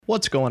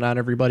What's going on,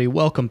 everybody?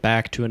 Welcome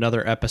back to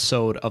another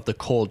episode of the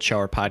Cold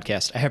Shower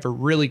Podcast. I have a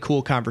really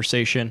cool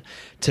conversation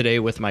today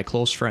with my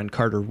close friend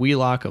Carter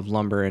Wheelock of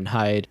Lumber and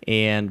Hide.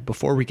 And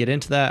before we get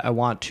into that, I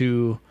want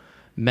to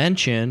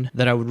mention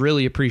that I would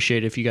really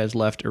appreciate if you guys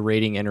left a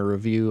rating and a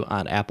review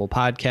on Apple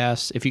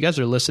Podcasts. If you guys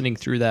are listening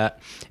through that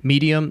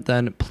medium,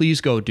 then please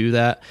go do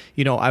that.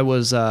 You know, I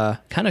was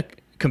kind of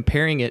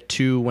comparing it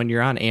to when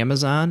you're on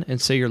Amazon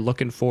and say you're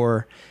looking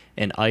for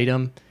an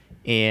item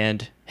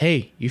and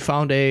hey, you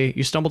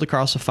stumbled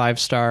across a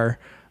five-star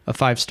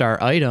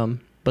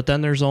item, but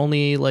then there's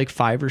only like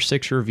 5 or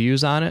 6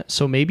 reviews on it.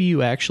 So maybe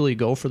you actually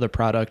go for the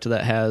product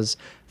that has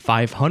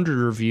 500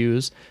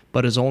 reviews,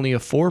 but is only a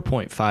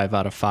 4.5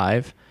 out of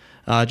 5,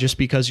 just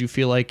because you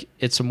feel like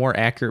it's a more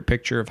accurate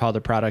picture of how the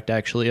product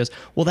actually is.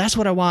 Well, that's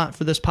what I want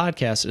for this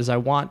podcast, is I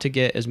want to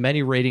get as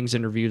many ratings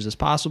and reviews as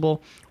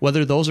possible,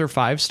 whether those are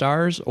 5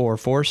 stars or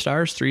 4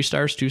 stars, 3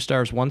 stars, 2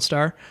 stars, 1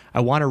 star. I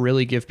want to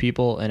really give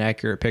people an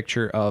accurate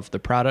picture of the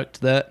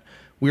product that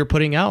we're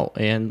putting out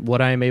and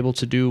what I am able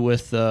to do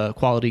with the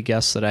quality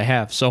guests that I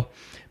have. So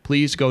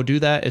please go do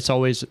that. It's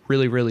always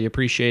really, really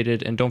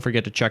appreciated. And don't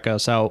forget to check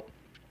us out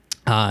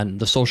on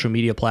the social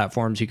media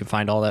platforms. You can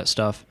find all that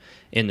stuff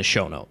in the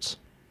show notes.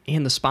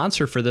 And the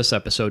sponsor for this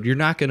episode, you're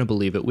not going to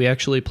believe it, we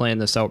actually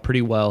planned this out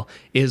pretty well,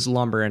 is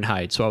Lumber and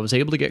Hide. So I was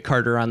able to get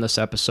Carter on this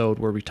episode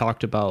where we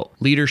talked about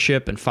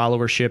leadership and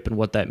followership and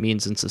what that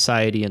means in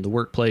society and the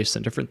workplace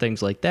and different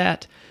things like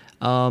that.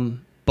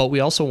 But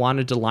we also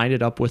wanted to line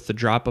it up with the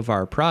drop of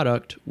our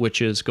product,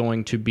 which is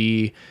going to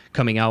be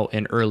coming out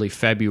in early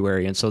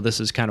February. And so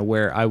this is kind of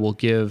where I will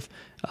give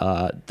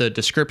the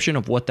description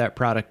of what that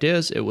product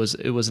is. It was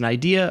an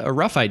idea, a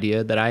rough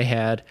idea that I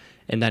had,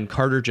 and then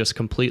Carter just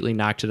completely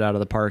knocked it out of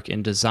the park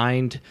and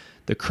designed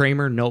the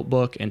Kramer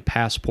Notebook and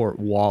Passport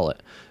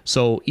Wallet.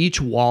 So each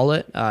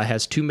wallet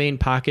has 2 main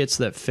pockets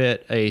that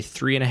fit a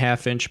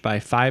 3.5 inch by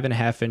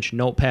 5.5 inch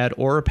notepad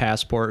or a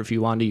passport if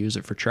you want to use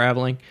it for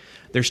traveling.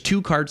 There's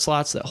 2 card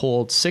slots that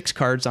hold 6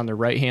 cards on the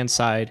right-hand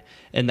side,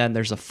 and then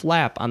there's a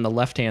flap on the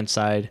left-hand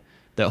side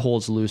that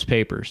holds loose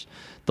papers.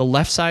 The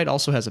left side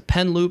also has a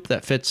pen loop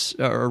that fits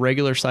a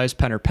regular-sized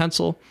pen or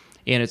pencil,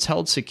 and it's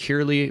held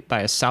securely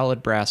by a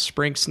solid brass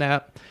spring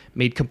snap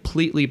made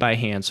completely by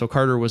hand. So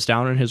Carter was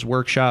down in his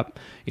workshop.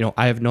 You know,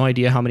 I have no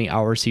idea how many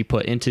hours he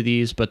put into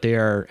these, but they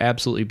are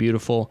absolutely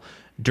beautiful.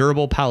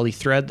 Durable poly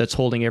thread that's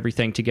holding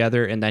everything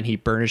together, and then he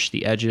burnished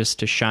the edges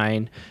to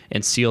shine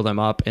and seal them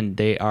up, and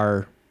they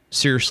are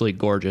seriously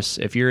gorgeous.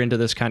 If you're into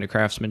this kind of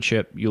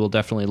craftsmanship, you will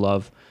definitely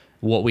love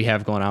what we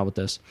have going on with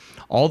this.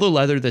 All the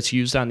leather that's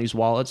used on these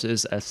wallets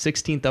is a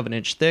 1/16 of an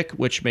inch thick,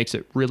 which makes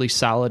it really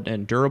solid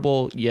and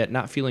durable, yet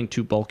not feeling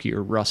too bulky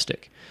or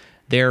rustic.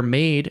 They're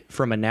made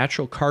from a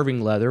natural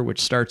carving leather,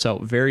 which starts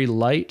out very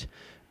light,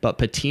 but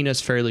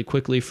patinas fairly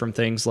quickly from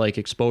things like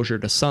exposure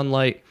to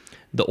sunlight,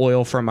 the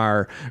oil from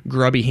our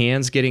grubby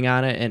hands getting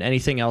on it, and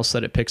anything else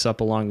that it picks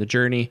up along the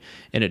journey,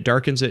 and it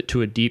darkens it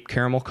to a deep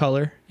caramel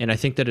color. And I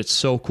think that it's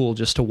so cool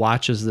just to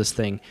watch as this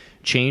thing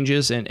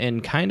changes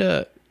and kind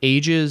of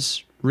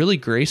ages really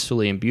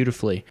gracefully and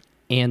beautifully.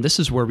 And this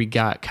is where we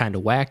got kind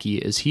of wacky,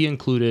 is he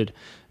included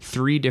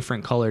 3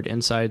 different colored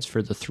insides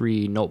for the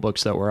 3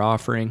 notebooks that we're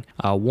offering.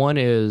 One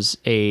is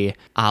a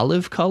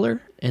olive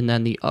color, and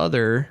then the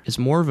other is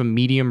more of a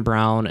medium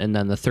brown, and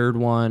then the third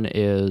one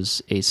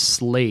is a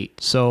slate.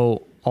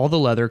 So all the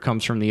leather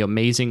comes from the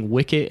amazing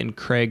Wicket and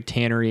Craig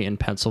Tannery in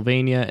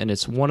Pennsylvania, and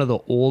it's one of the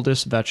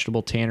oldest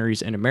vegetable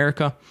tanneries in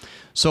America.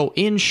 So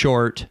in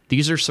short,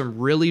 these are some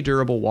really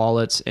durable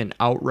wallets and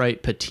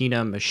outright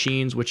patina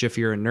machines, which if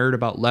you're a nerd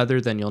about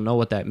leather, then you'll know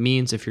what that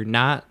means. If you're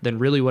not, then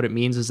really what it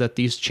means is that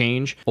these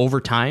change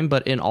over time,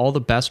 but in all the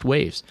best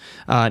ways.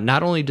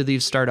 Not only do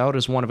these start out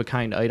as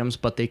one-of-a-kind items,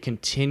 but they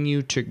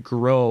continue to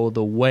grow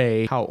the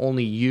way how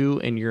only you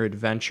and your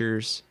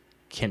adventures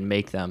can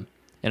make them.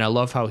 And I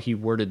love how he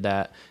worded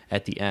that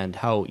at the end,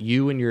 how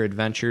you and your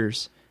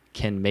adventures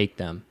can make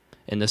them.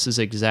 And this is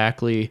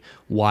exactly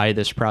why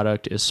this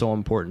product is so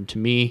important to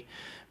me,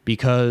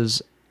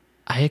 because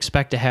I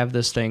expect to have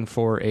this thing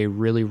for a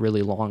really,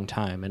 really long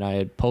time. And I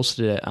had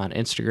posted it on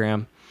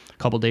Instagram a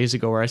couple days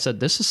ago where I said,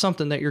 this is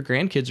something that your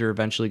grandkids are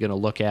eventually going to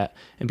look at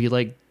and be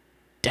like,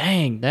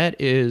 dang, that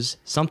is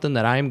something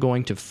that I'm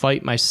going to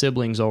fight my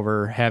siblings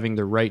over having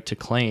the right to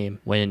claim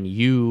when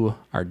you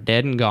are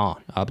dead and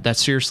gone. But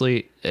that's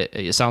seriously,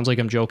 it sounds like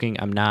I'm joking.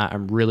 I'm not.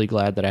 I'm really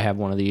glad that I have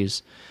one of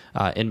these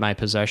in my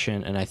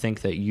possession, and I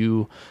think that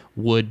you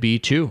would be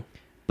too.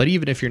 But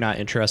even if you're not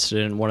interested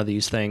in one of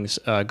these things,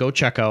 go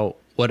check out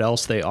what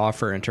else they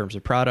offer in terms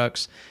of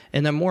products.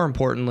 And then more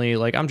importantly,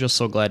 like, I'm just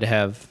so glad to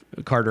have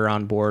Carter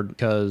on board,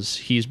 because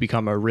he's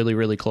become a really,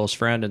 really close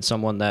friend and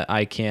someone that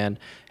I can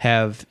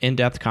have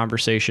in-depth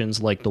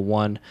conversations like the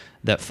one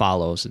that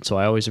follows. And so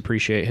I always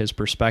appreciate his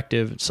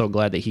perspective. So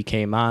glad that he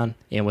came on.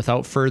 And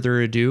without further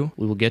ado,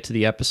 we will get to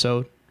the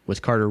episode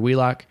with Carter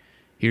Wheelock.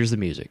 Here's the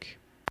music.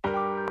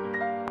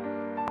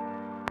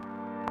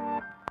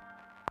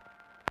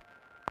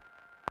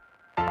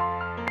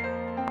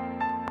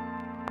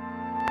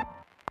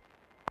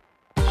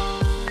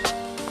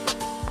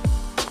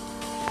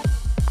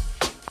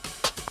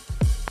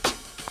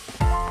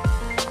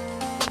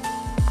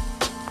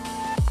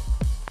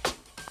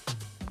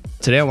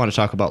 today I want to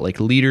talk about like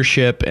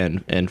leadership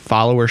and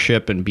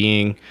followership and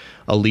being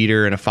a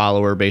leader and a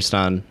follower based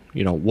on,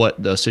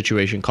 what the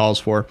situation calls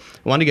for.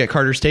 I wanted to get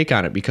Carter's take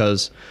on it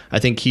because I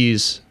think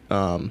he's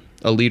a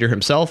leader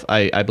himself.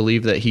 I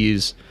believe that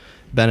he's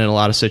been in a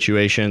lot of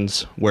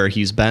situations where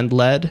he's been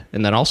led,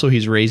 and then also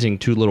he's raising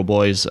 2 little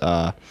boys.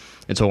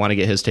 And so I want to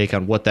get his take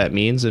on what that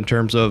means in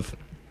terms of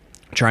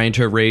trying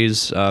to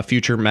raise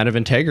future men of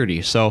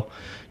integrity. So,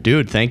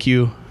 dude, thank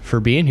you for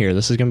being here.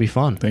 This is going to be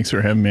fun. Thanks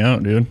for having me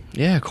out, dude.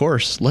 Yeah, of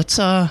course. Let's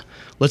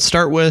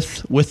start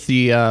with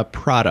the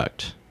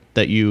product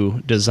that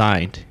you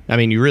designed. I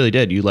mean, you really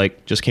did. You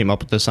just came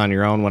up with this on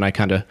your own when I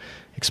kind of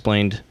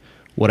explained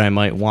what I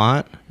might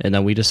want, and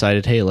then we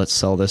decided, hey, let's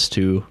sell this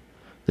to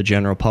the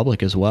general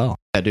public as well.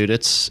 Yeah, dude,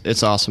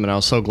 it's awesome, and I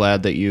was so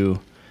glad that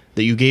you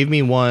gave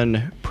me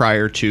one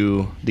prior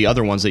to the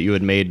other ones that you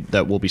had made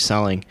that we'll be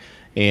selling,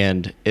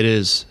 and it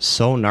is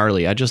so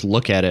gnarly. I just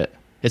look at it.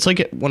 It's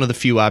like one of the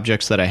few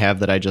objects that I have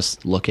that I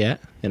just look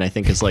at and I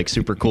think is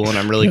super cool, and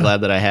I'm really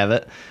glad that I have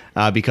it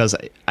because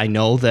I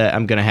know that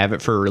I'm going to have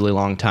it for a really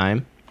long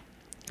time.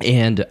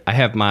 And I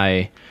have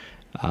my,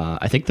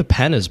 I think the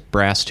pen is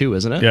brass too,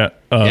 isn't it? Yeah.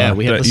 Yeah,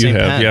 we have the same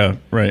pen. Yeah,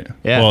 right.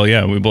 Yeah. Well,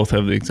 yeah, we both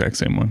have the exact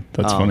same one.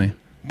 That's funny.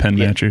 Pen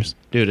matchers.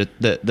 Dude,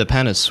 the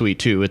pen is sweet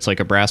too. It's like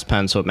a brass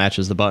pen, so it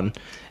matches the button.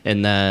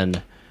 And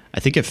then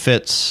I think it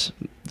fits,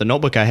 the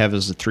notebook I have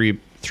is a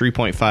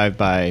 3.5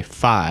 by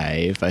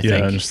 5, I think.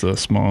 Yeah, just a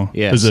small.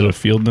 Yeah, is it a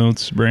Field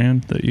Notes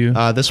brand that you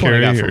this one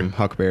I got from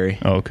Huckberry.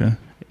 Oh, okay.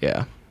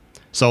 Yeah.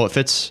 So it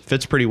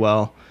fits pretty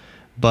well.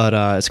 But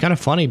it's kind of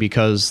funny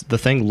because the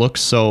thing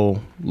looks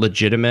so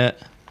legitimate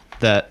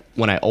that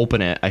when I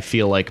open it, I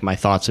feel like my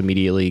thoughts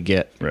immediately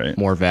get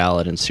more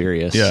valid and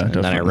serious. Yeah, and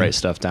definitely. then I write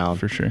stuff down.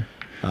 For sure.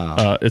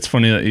 It's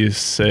funny that you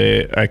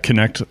say I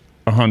connect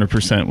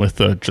 100%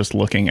 with just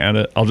looking at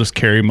it. I'll just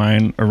carry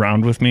mine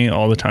around with me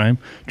all the time.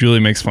 Julie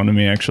makes fun of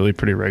me actually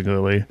pretty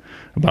regularly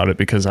about it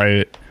because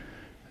I,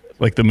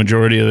 the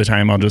majority of the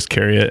time, I'll just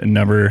carry it and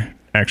never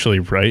actually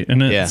write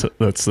in it. Yeah. So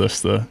that's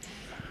just how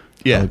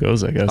it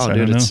goes, I guess. Oh, I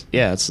dude, don't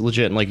know. it's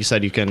legit. And like you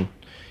said, you can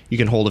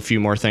hold a few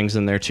more things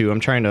in there too.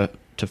 I'm trying to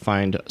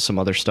find some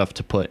other stuff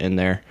to put in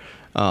there.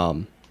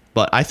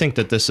 But I think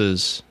that this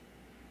is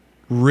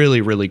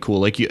really, really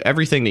cool.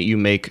 Everything that you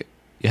make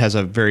has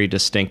a very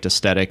distinct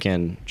aesthetic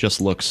and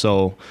just looks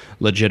so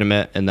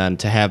legitimate. And then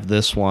to have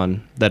this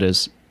one that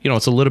is,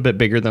 it's a little bit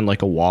bigger than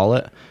like a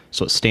wallet,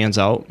 so it stands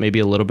out maybe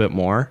a little bit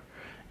more.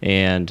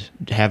 And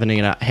having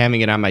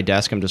it on my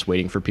desk, I'm just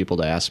waiting for people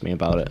to ask me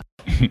about it.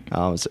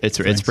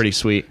 It's pretty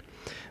sweet.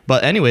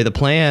 But anyway, the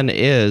plan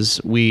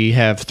is we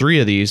have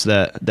 3 of these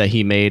that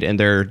he made, and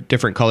they're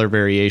different color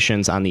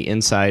variations on the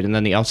inside, and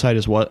then the outside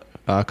is what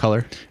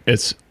color?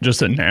 It's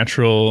just a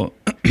natural,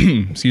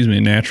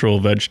 natural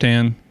veg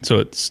tan. So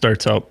it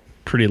starts out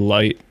pretty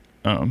light,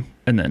 and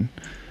then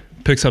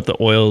picks up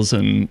the oils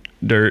and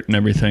dirt and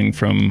everything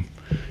from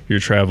your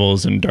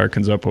travels and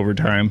darkens up over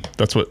time.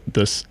 That's what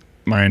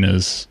mine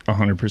is,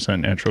 100%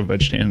 natural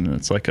veg tan, and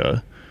it's like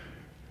a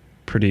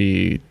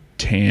pretty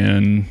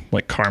tan,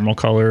 like caramel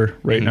color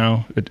right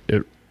now.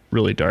 It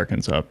really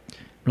darkens up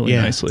really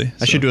nicely. So.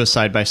 I should do a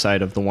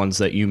side-by-side of the ones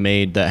that you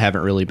made that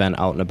haven't really been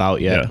out and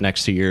about yet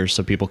next to yours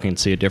so people can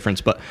see a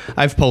difference. But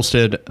I've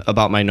posted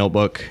about my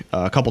notebook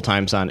a couple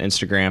times on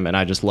Instagram, and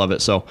I just love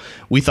it. So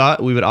we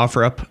thought we would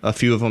offer up a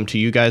few of them to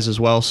you guys as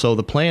well. So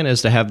the plan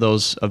is to have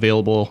those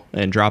available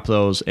and drop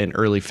those in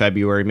early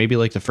February, maybe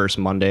like the first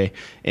Monday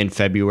in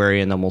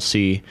February, and then we'll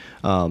see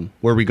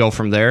where we go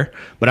from there.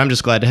 But I'm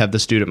just glad to have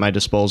this dude at my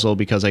disposal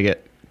because I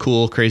get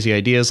cool, crazy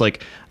ideas.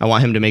 Like I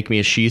want him to make me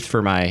a sheath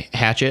for my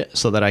hatchet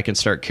so that I can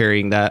start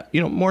carrying that,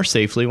 more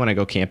safely when I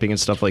go camping and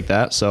stuff like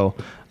that. So,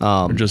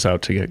 or just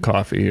out to get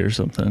coffee or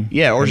something.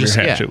 Yeah, or just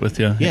your hatchet with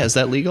you. Yeah, is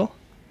that legal?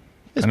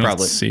 It's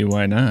probably. See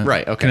why not?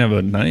 Right. Okay. You can have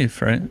a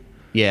knife, right?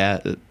 Yeah,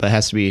 but it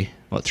has to be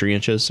 3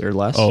 inches or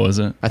less. Oh, is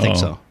it? I think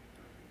so.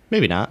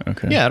 Maybe not.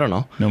 Okay. Yeah, I don't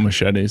know. No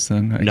machetes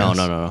then? I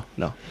guess.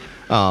 No.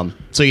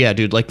 So yeah,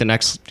 dude, like the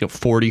next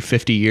 40,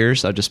 50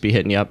 years, I'll just be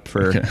hitting you up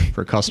for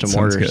custom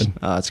orders. Good.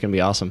 It's going to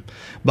be awesome.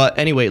 But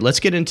anyway, let's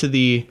get into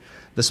the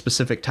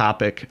specific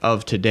topic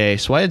of today.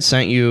 So I had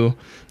sent you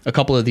a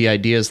couple of the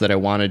ideas that I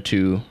wanted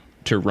to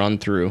run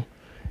through,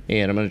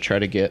 and I'm going to try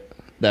to get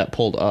that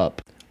pulled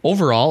up.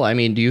 Overall, I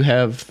mean, do you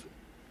have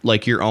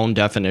like your own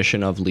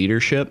definition of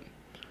leadership,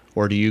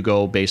 or do you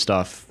go based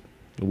off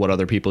what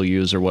other people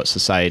use or what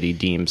society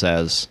deems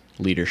as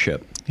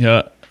leadership?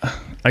 Yeah,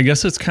 I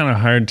guess it's kind of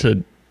hard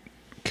to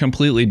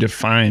completely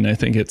define. I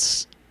think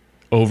it's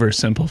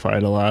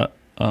oversimplified a lot.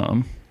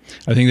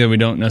 I think that we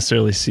don't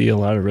necessarily see a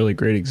lot of really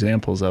great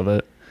examples of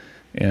it.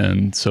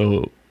 And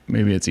so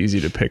maybe it's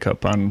easy to pick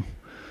up on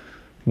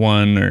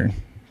 1 or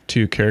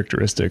 2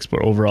 characteristics,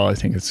 but overall I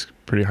think it's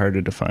pretty hard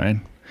to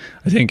define.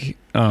 I think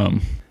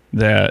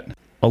that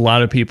a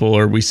lot of people,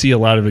 or we see a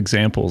lot of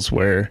examples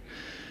where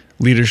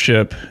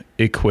leadership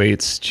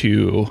equates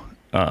to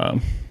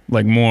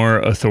like more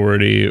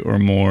authority or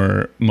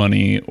more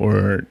money,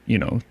 or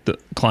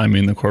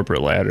climbing the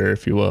corporate ladder,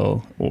 if you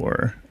will,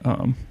 or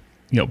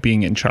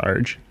being in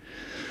charge.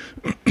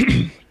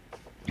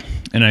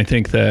 And I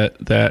think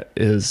that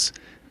is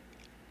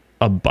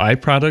a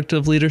byproduct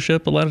of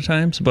leadership a lot of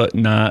times, but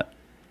not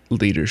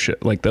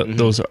leadership. Like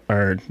those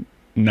are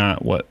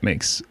not what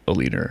makes a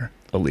leader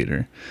a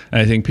leader.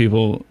 And I think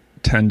people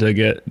tend to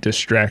get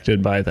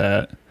distracted by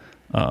that,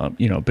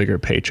 bigger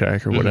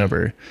paycheck or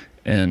whatever,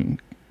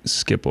 and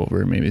skip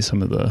over maybe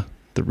some of the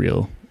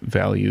real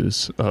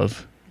values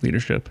of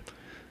leadership.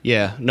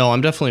 Yeah, no,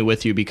 I'm definitely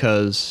with you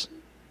because,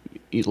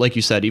 like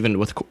you said,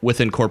 even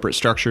within corporate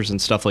structures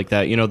and stuff like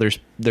that,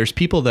 there's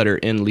people that are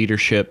in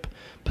leadership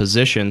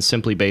positions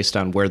simply based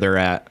on where they're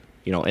at,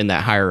 in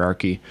that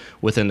hierarchy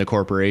within the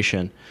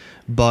corporation.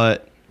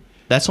 But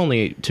that's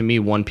only, to me,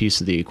 one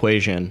piece of the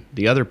equation.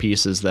 The other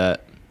piece is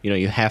that,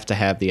 you have to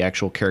have the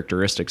actual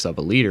characteristics of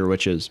a leader,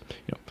 which is,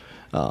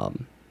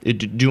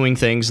 doing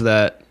things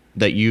that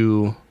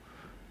you,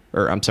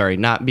 or I'm sorry,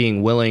 not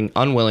being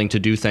unwilling to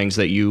do things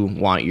that you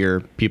want your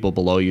people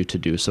below you to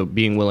do. So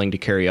being willing to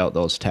carry out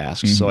those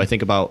tasks. So I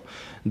think about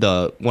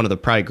one of the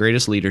probably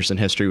greatest leaders in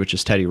history, which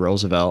is Teddy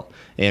Roosevelt,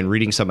 and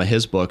reading some of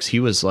his books, he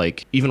was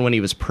like, even when he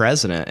was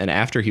president and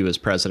after he was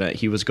president,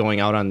 he was going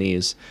out on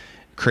these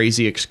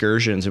crazy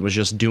excursions and was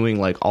just doing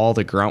like all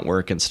the grunt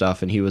work and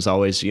stuff. And he was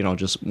always,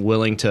 just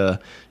willing to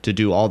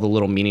do all the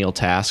little menial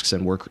tasks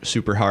and work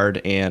super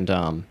hard. And,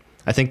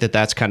 I think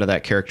that's kind of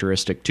that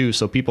characteristic too.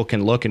 So people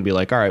can look and be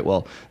like, all right,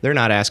 well, they're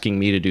not asking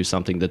me to do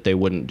something that they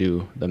wouldn't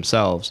do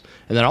themselves.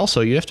 And then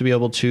also you have to be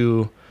able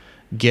to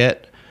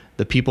get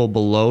the people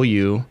below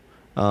you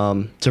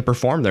to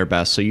perform their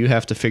best. So you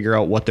have to figure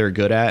out what they're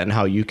good at and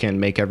how you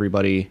can make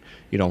everybody,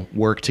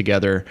 work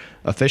together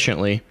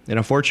efficiently. And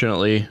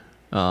unfortunately,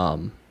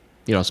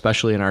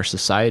 especially in our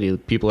society,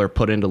 people are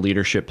put into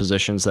leadership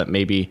positions that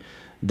maybe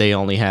they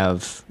only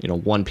have,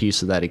 one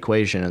piece of that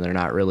equation, and they're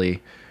not really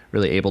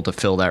able to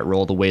fill that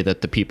role the way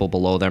that the people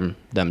below them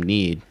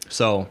need.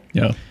 So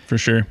yeah, for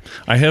sure.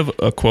 I have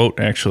a quote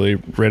actually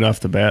right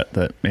off the bat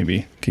that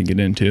maybe can get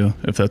into,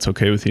 if that's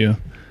okay with you.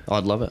 Oh,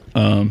 I'd love it.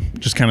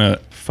 Just kind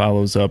of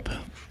follows up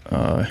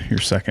your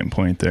second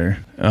point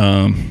there.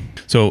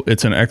 So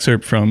it's an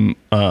excerpt from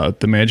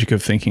The Magic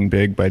of Thinking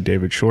Big by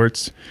David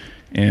Schwartz.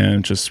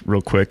 And just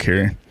real quick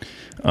here,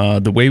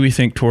 the way we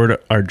think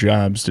toward our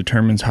jobs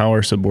determines how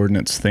our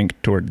subordinates think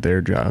toward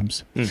their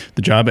jobs.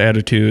 The job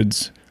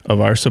attitudes of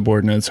our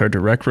subordinates are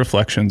direct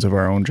reflections of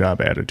our own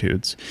job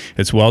attitudes.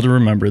 It's well to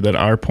remember that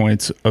our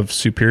points of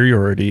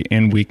superiority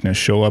and weakness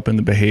show up in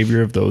the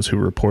behavior of those who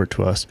report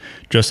to us,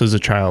 just as a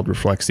child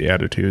reflects the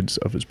attitudes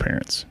of his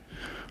parents.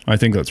 I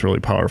think that's really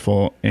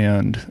powerful,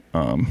 and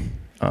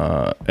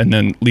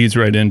then leads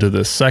right into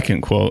the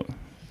second quote,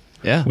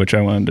 which I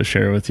wanted to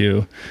share with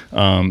you.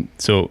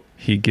 So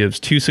he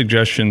gives 2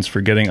 suggestions for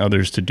getting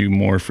others to do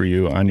more for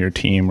you on your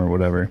team or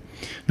whatever.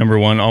 Number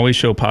 1, always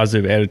show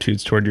positive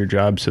attitudes toward your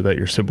job so that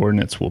your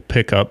subordinates will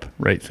pick up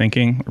right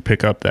thinking or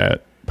pick up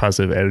that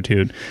positive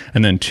attitude.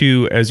 And then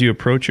 2, as you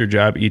approach your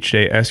job each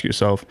day, ask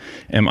yourself,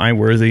 am I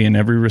worthy in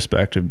every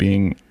respect of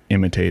being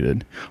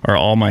imitated? Are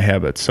all my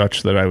habits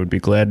such that I would be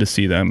glad to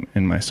see them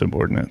in my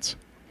subordinates?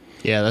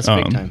 Yeah, that's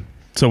big time.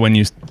 So when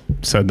you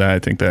said that, I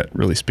think that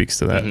really speaks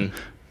to that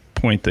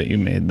point that you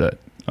made, that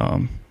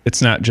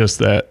it's not just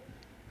that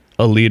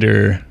a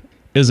leader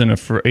isn't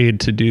afraid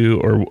to do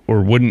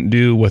or wouldn't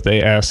do what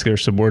they ask their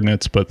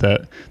subordinates, but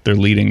that they're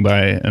leading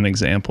by an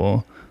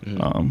example.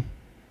 And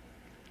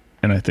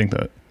I think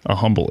that a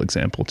humble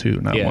example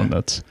too, not one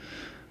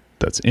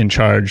that's in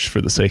charge for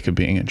the sake of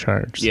being in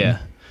charge. So. Yeah.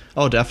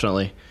 Oh,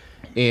 definitely.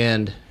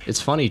 And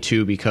it's funny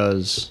too,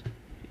 because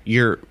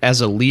you're, as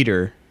a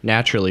leader,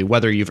 naturally,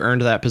 whether you've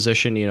earned that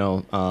position,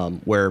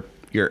 where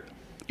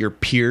your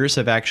peers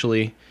have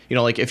actually,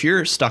 like if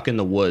you're stuck in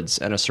the woods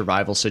in a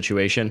survival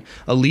situation,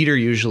 a leader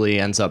usually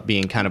ends up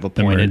being kind of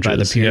appointed by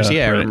the peers.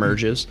 Right. Or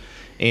emerges.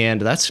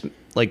 And that's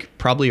like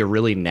probably a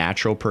really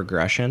natural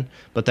progression.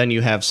 But then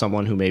you have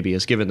someone who maybe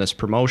is given this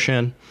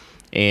promotion,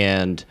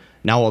 and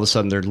now all of a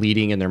sudden they're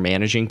leading and they're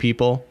managing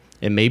people.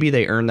 And maybe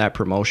they earned that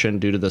promotion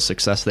due to the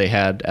success they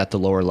had at the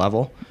lower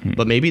level,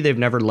 but maybe they've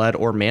never led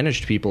or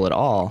managed people at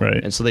all.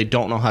 Right. And so they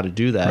don't know how to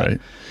do that.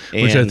 Right.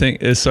 Which I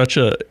think is such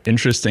a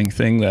interesting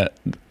thing, that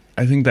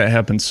I think that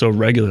happens so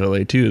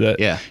regularly too,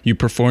 that you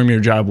perform your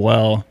job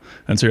well.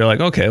 And so you're like,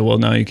 okay, well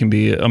now you can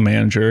be a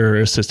manager or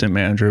assistant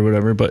manager or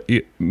whatever, but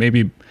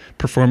maybe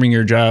performing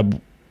your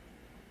job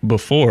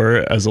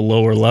before as a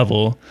lower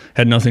level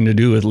had nothing to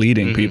do with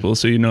leading people.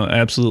 So you know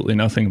absolutely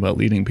nothing about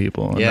leading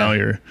people. And now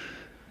you're,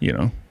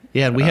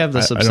 Yeah, and we have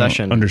this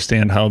obsession. I don't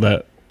understand how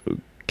that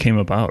came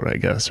about, I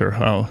guess, or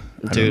how.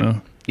 I don't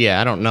know.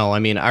 Yeah, I don't know. I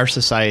mean, our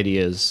society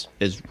is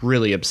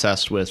really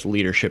obsessed with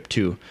leadership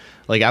too.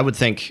 Like, I would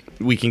think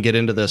we can get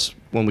into this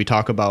when we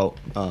talk about,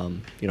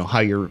 how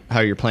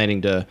you're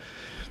planning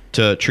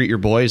to treat your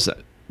boys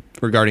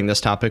regarding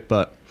this topic.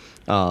 But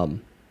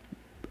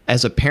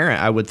as a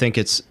parent, I would think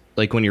it's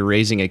like when you're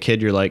raising a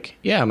kid, you're like,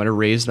 yeah, I'm going to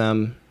raise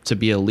them to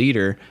be a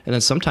leader, and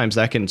then sometimes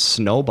that can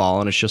snowball,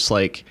 and it's just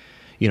like,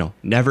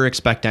 never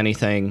expect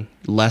anything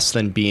less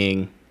than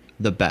being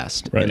the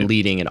best Right. and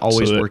leading and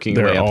always So working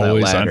your way they're up that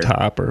always ladder. on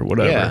top or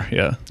whatever.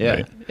 Yeah.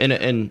 Right.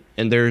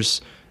 And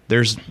there's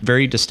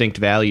very distinct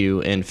value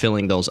in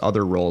filling those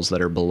other roles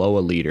that are below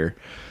a leader.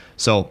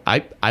 So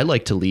I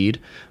like to lead,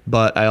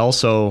 but I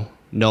also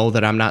know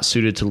that I'm not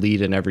suited to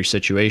lead in every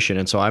situation.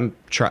 And so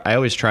I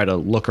always try to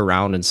look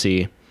around and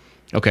see,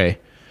 okay,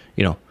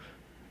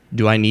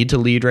 do I need to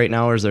lead right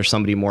now, or is there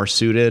somebody more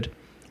suited?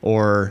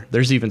 Or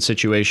there's even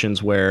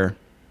situations where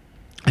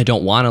I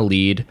don't want to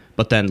lead,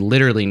 but then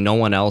literally no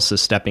one else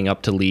is stepping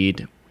up to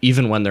lead,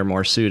 even when they're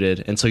more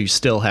suited. And so you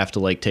still have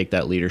to take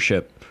that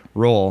leadership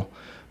role.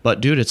 But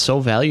dude, it's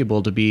so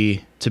valuable to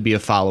be a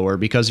follower,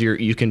 because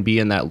you can be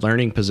in that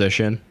learning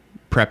position,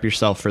 prep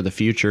yourself for the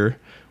future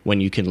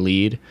when you can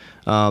lead.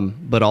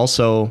 But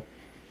also,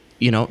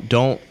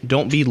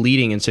 don't be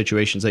leading in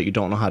situations that you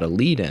don't know how to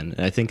lead in.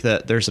 And I think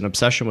that there's an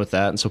obsession with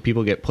that. And so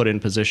people get put in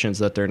positions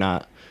that they're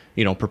not,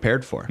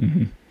 prepared for.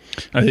 Mm-hmm.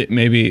 I think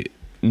maybe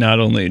not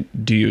only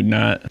do you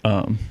not,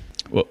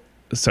 what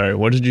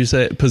did you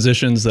say?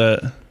 Positions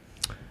that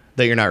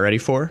you're not ready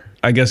for?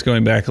 I guess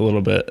going back a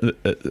little bit,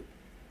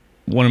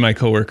 one of my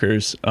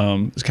coworkers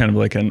is kind of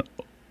like an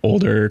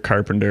older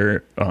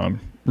carpenter,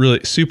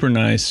 really super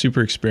nice,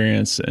 super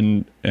experienced,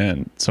 and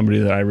somebody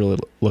that I really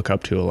look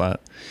up to a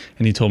lot.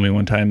 And he told me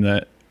one time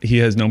that he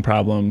has no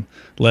problem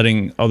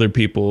letting other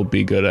people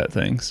be good at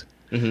things.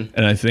 Mm-hmm.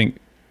 And I think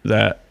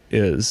that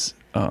is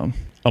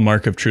a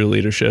mark of true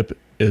leadership,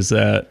 is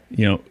that,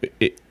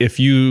 if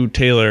you,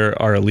 Taylor,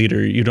 are a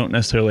leader, you don't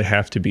necessarily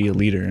have to be a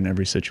leader in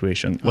every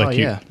situation.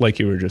 Like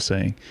you were just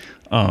saying.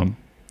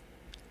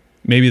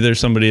 Maybe there's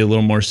somebody a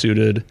little more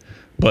suited,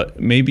 but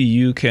maybe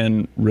you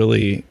can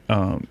really,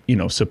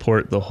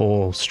 support the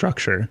whole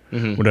structure,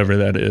 mm-hmm. whatever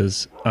that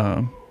is,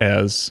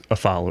 as a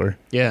follower.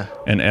 Yeah.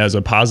 And as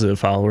a positive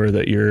follower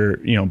that you're,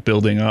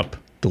 building up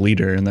the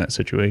leader in that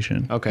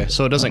situation. Okay.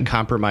 So it doesn't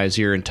compromise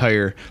your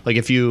entire,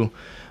 if you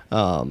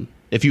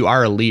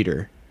are a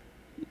leader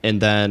and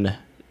then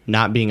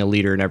not being a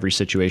leader in every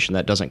situation,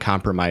 that doesn't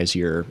compromise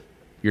your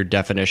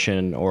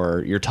definition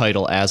or your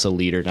title as a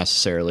leader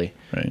necessarily.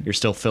 Right. You're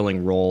still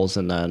filling roles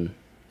and then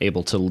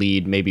able to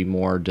lead maybe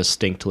more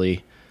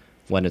distinctly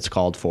when it's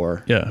called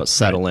for, but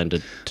settle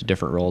into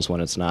different roles when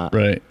it's not.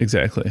 Right,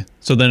 exactly.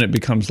 So then it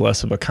becomes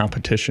less of a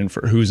competition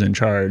for who's in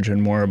charge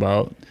and more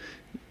about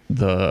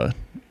the,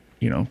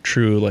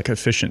 true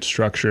efficient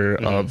structure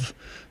mm-hmm. of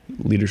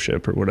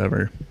leadership or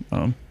whatever.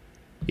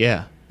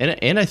 Yeah.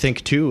 And I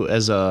think too,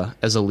 as a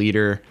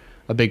leader,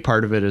 a big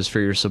part of it is for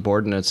your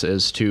subordinates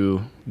is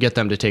to get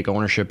them to take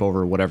ownership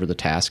over whatever the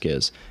task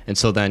is. And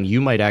so then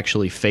you might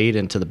actually fade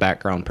into the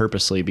background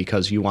purposely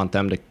because you want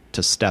them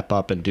to step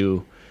up and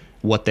do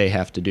what they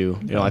have to do.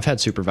 I've had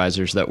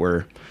supervisors that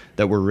were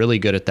really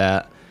good at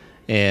that,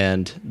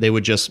 and they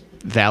would just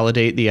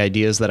validate the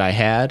ideas that I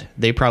had.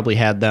 They probably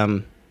had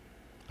them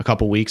a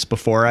couple weeks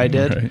before I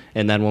did. Right.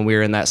 And then when we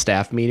were in that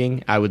staff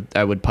meeting, I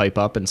would pipe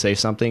up and say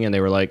something, and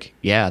they were like,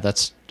 yeah,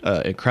 that's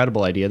an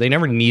incredible idea. They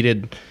never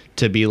needed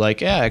to be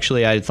like, yeah,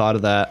 actually I had thought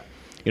of that,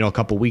 a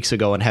couple weeks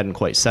ago and hadn't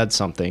quite said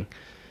something.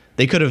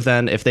 They could have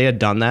then, if they had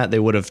done that, they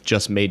would have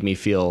just made me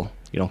feel,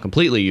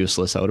 completely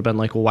useless. I would have been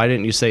like, well, why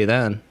didn't you say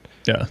then?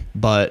 Yeah.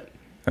 But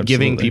absolutely.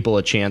 Giving people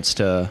a chance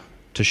to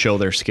show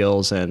their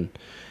skills and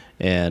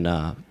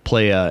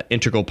play a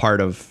integral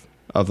part of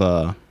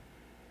a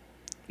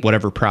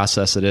whatever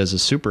process it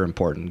is super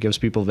important. It gives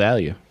people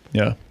value.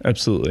 Yeah,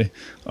 absolutely.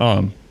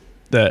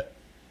 That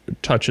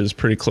touches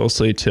pretty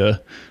closely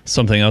to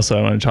something else that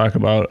I want to talk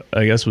about,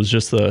 I guess, was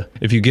just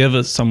if you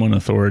give someone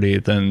authority,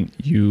 then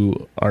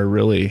you are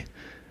really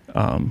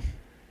kind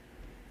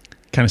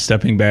of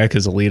stepping back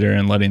as a leader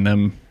and letting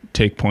them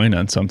take point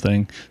on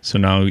something. So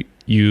now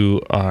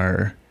you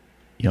are,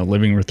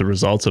 living with the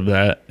results of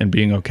that and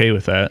being okay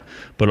with that.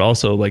 But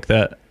also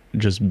that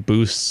just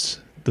boosts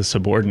the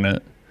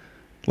subordinate.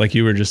 Like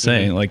you were just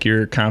saying, mm-hmm.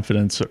 Your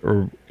confidence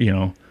or,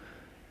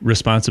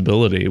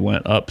 responsibility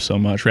went up so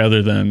much,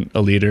 rather than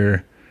a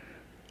leader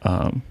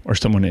or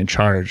someone in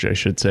charge, I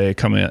should say,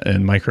 coming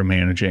and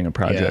micromanaging a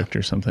project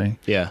or something.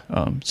 Yeah.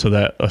 So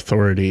that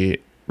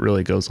authority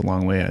really goes a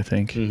long way, I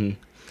think.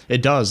 Mm-hmm.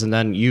 It does. And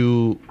then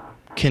you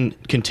can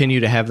continue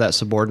to have that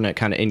subordinate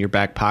kind of in your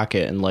back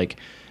pocket, and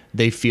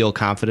they feel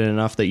confident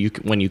enough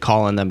that when you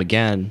call on them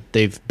again,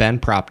 they've been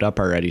propped up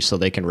already, so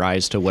they can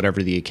rise to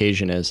whatever the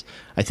occasion is.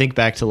 I think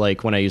back to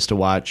when I used to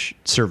watch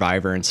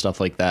Survivor and stuff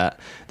like that.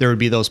 There would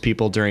be those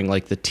people during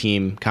the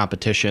team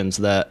competitions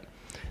that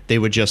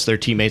their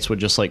teammates would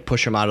just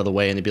push them out of the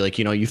way, and they'd be like,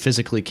 you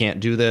physically can't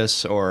do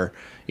this, or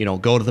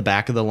go to the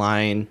back of the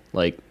line,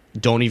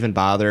 don't even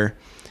bother.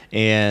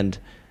 And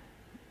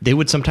they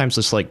would sometimes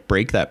just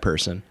break that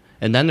person.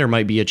 And then there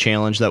might be a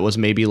challenge that was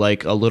maybe a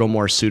little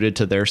more suited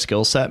to their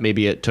skill set.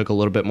 Maybe it took a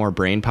little bit more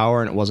brain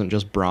power and it wasn't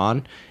just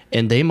brawn.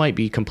 And they might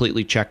be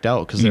completely checked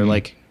out because they're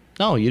like,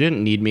 no, you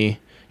didn't need me.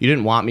 You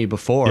didn't want me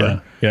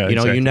before. Yeah,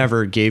 exactly. You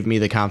never gave me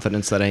the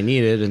confidence that I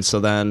needed. And so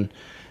then,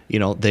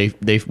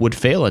 they would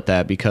fail at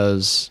that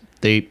because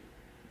the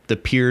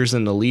peers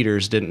and the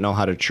leaders didn't know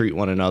how to treat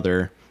one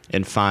another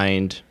and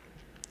find,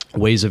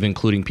 ways of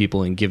including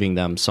people and giving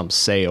them some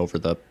say over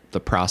the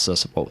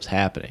process of what was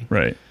happening.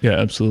 Right. Yeah,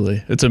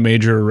 absolutely. It's a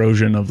major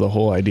erosion of the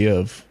whole idea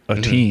of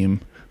a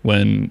team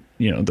when,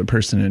 the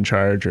person in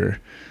charge, or,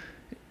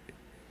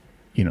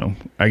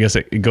 I guess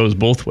it goes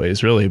both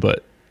ways really,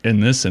 but in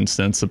this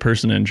instance, the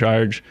person in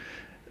charge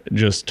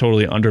just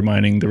totally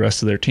undermining the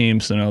rest of their team.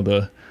 So now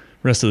the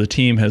rest of the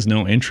team has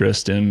no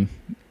interest in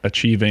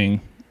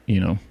achieving,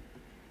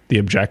 the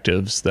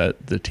objectives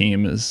that the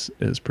team is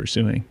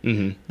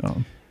pursuing.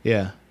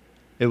 Yeah.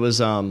 It was,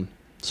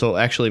 so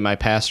actually my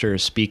pastor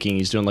is speaking.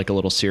 He's doing like a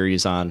little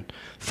series on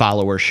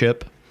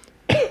followership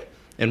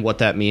and what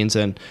that means.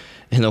 And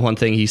the one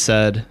thing he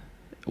said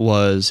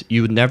was,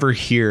 you would never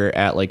hear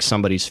at like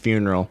somebody's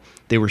funeral,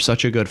 they were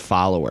such a good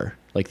follower.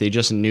 Like they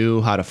just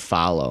knew how to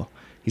follow.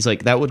 He's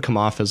like, that would come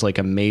off as like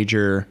a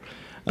major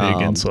big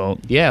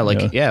insult. Yeah.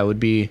 It would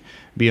be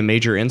a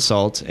major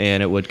insult,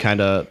 and it would kind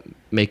of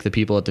make the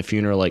people at the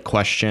funeral like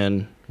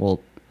question,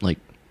 well, like,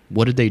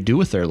 what did they do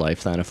with their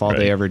life then if all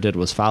they ever did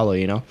was follow,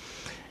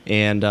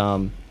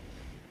 And,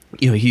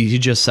 he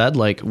just said,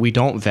 like, we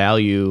don't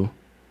value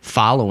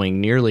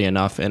following nearly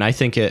enough. And I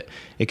think it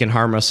can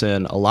harm us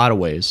in a lot of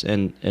ways.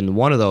 And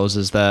one of those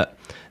is that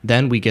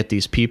then we get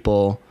these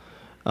people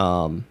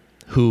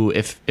who,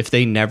 if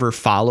they never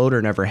followed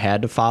or never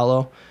had to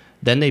follow,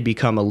 then they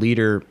become a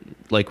leader,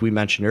 like we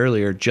mentioned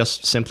earlier,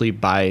 just simply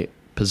by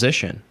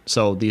position.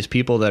 So these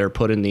people that are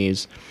put in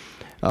these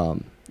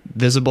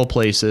visible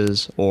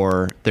places,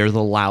 or they're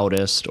the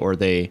loudest, or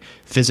they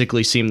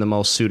physically seem the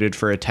most suited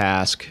for a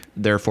task,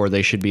 therefore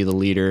they should be the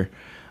leader.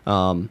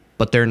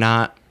 But they're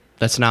not.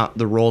 That's not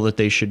the role that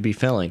they should be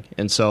filling.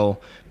 And so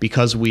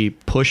because we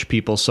push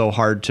people so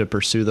hard to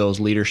pursue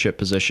those leadership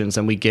positions,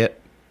 and we get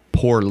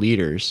poor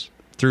leaders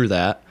through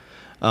that.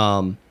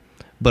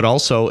 But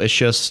also it's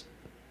just,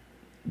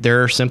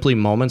 there are simply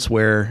moments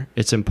where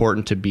it's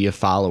important to be a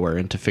follower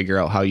and to figure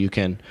out how you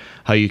can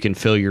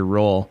fill your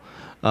role.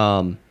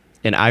 And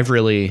I've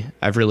really,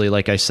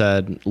 like I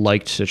said,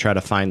 liked to try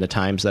to find the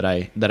times that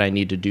I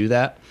need to do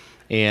that.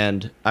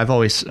 And I've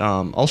always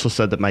also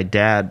said that my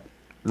dad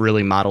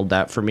really modeled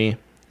that for me.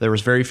 There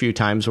was very few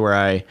times where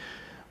I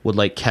would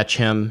like catch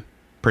him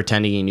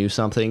pretending he knew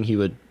something. He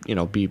would,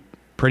 be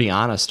pretty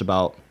honest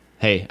about,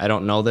 hey, I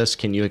don't know this.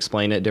 Can you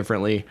explain it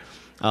differently?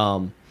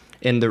 And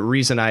the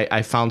reason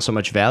I found so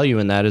much value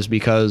in that is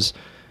because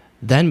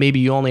then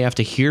maybe you only have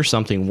to hear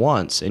something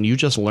once and you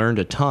just learned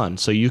a ton.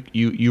 So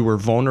you were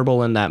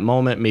vulnerable in that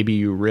moment. Maybe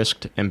you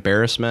risked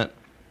embarrassment,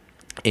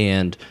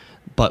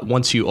 but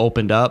once you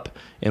opened up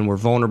and were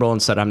vulnerable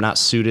and said, I'm not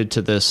suited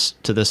to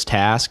this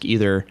task,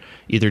 either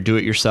do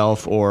it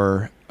yourself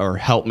or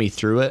help me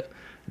through it,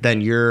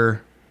 then you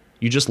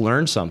just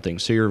learned something.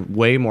 So you're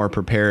way more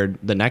prepared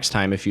the next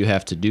time if you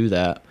have to do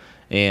that.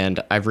 And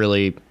I've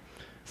really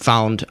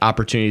found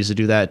opportunities to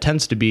do that. It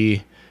tends to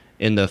be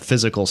in the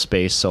physical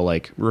space. So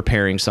like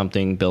repairing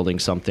something, building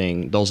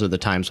something, those are the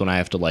times when I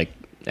have to like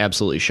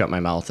absolutely shut my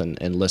mouth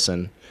and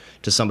listen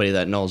to somebody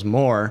that knows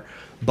more.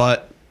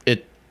 But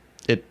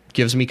it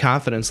gives me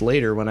confidence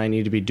later when I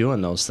need to be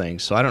doing those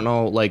things. So I don't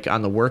know, like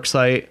on the work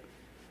site,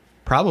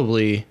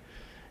 probably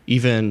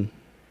even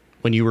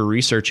when you were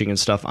researching and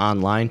stuff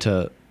online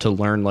to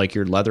learn like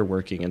your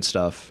leatherworking and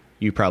stuff,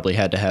 you probably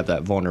had to have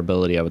that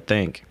vulnerability, I would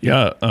think.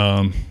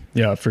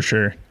 Yeah, for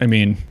sure. I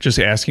mean, just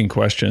asking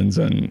questions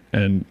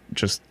and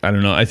just, I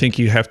don't know. I think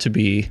you have to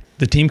the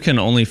team can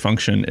only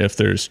function if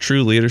there's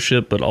true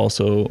leadership, but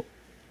also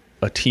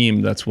a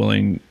team that's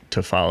willing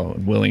to follow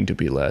and willing to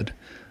be led.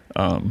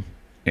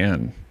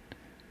 And,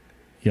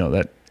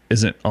 that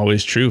isn't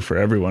always true for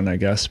everyone, I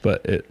guess,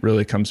 but it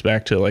really comes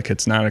back to like,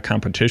 it's not a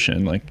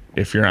competition. Like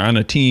if you're on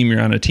a team,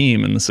 you're on a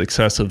team, and the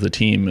success of the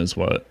team is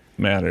what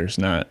matters,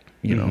 not,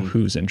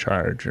 who's in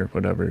charge or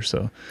whatever.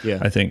 So yeah.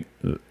 I think,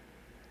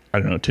 I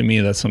don't know, to me,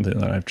 that's something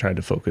that I've tried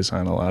to focus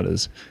on a lot,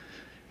 is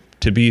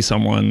to be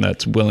someone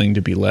that's willing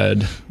to be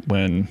led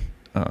when,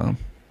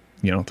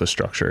 the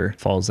structure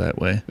falls that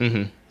way.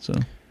 Mm-hmm. So.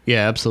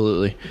 Yeah,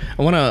 absolutely.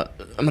 I'm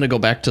going to go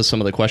back to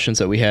some of the questions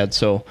that we had.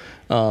 So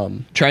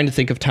trying to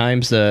think of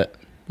times that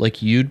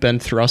like you'd been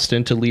thrust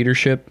into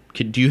leadership.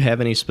 Do you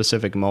have any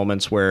specific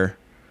moments where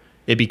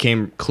it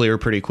became clear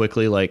pretty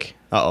quickly, like,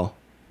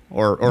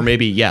 or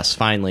maybe, yes,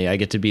 finally I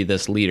get to be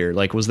this leader.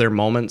 Like, was there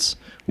moments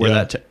where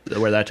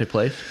that took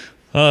place?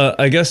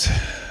 I guess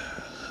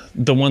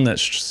the one that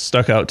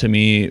stuck out to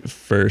me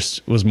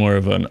first was more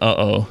of an,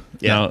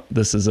 now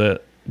this is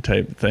it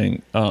type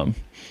thing.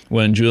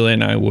 When Julie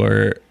and I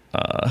were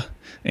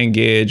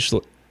engaged,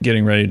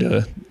 getting ready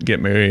to get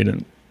married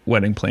and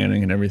wedding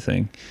planning and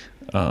everything,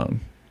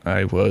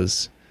 I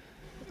was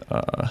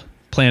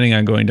planning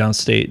on going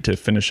downstate to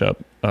finish up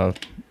a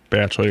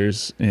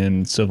bachelor's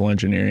in civil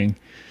engineering,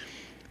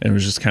 and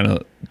was just kind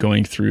of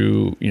going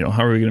through,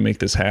 how are we going to make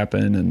this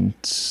happen, and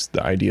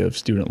the idea of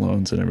student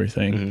loans and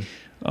everything.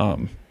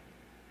 Mm-hmm.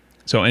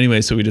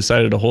 So we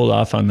decided to hold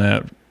off on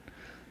that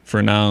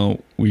for now.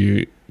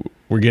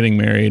 We're getting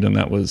married, and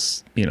that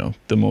was,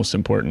 the most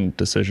important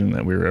decision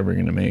that we were ever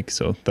going to make.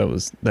 So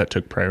that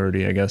took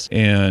priority, I guess.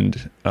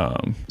 And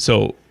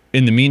so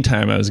in the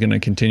meantime, I was going to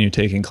continue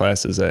taking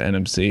classes at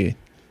NMC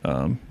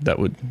that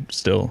would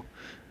still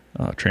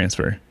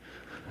transfer.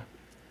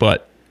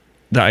 But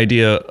the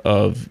idea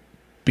of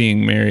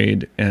being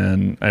married,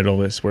 and I'd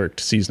always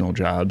worked seasonal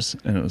jobs,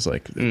 and it was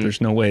like,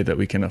 there's no way that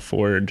we can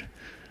afford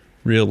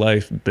real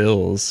life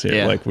bills.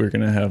 Yeah. Like we're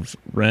going to have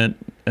rent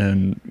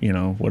and,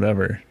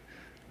 whatever,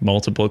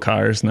 multiple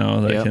cars now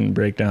that can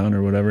break down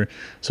or whatever.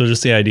 So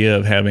just the idea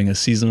of having a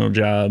seasonal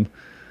job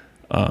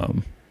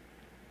it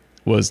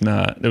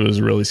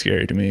was really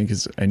scary to me,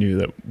 because I knew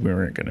that we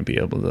weren't going to be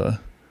able to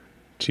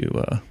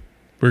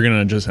we're going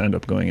to just end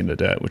up going into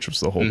debt, which was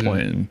the whole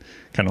point, and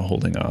kind of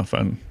holding off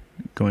on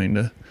going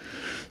to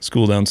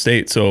school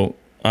downstate. So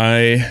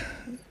I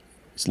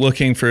was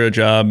looking for a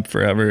job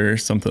forever,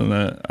 something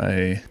that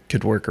I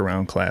could work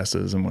around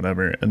classes and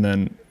whatever. And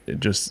then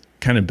it just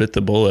kind of bit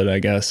the bullet, I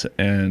guess,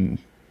 and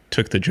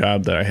took the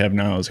job that I have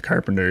now as a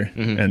carpenter.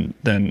 And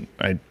then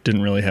I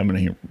didn't really have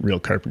any real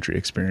carpentry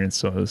experience,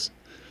 so I was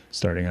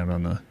starting out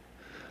on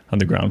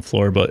the ground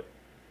floor. But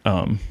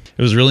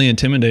it was really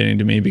intimidating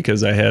to me,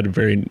 because I had a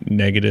very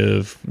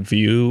negative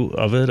view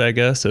of it, I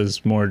guess,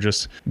 as more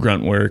just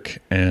grunt work.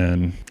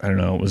 And I don't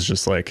know, it was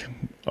just like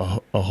a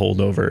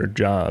holdover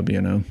job,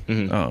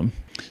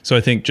 So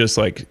I think just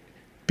like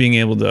being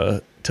able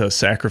to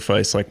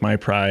sacrifice like my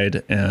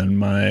pride and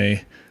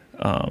my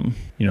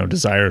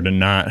desire to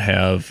not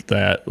have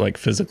that like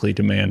physically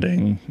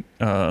demanding,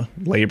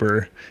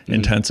 labor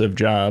intensive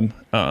job,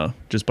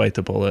 just bite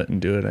the bullet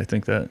and do it. I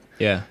think that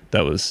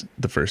was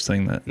the first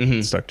thing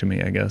that stuck to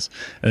me, I guess.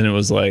 And it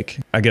was like,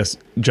 I guess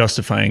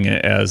justifying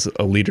it as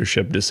a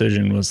leadership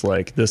decision was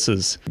like, this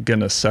is going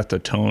to set the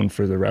tone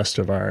for the rest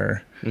of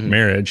our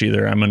marriage.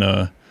 Either I'm going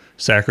to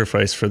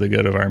sacrifice for the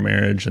good of our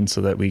marriage and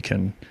so that we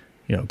can,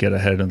 get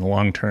ahead in the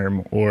long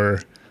term, or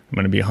I'm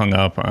going to be hung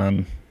up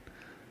on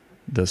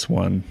this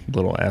one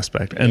little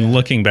aspect. And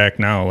looking back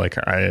now, like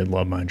I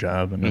love my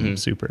job, and I'm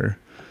super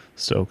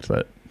stoked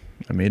that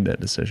I made that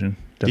decision.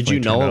 Did you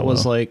know it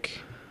was like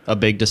a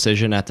big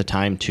decision at the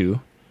time too?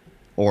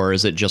 Or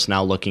is it just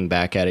now looking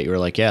back at it, you were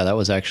like, yeah, that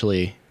was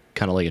actually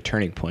kind of like a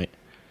turning point?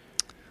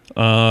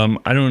 I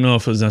don't know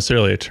if it was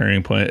necessarily a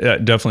turning point.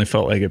 It definitely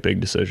felt like a big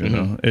decision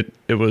though.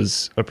 It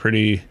was a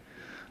pretty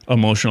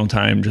emotional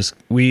time. Just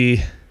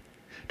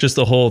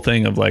the whole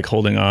thing of like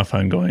holding off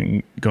on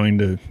going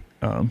to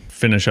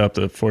finish up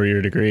the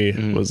 4-year degree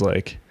was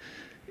like,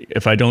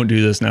 if I don't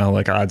do this now,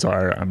 like odds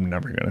are I'm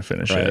never going to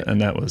finish it. And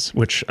that was,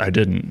 which I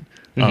didn't,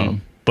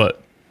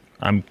 but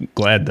I'm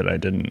glad that I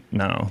didn't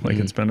now. Like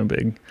it's been a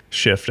big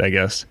shift, I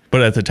guess.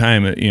 But at the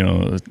time,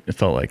 it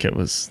felt like it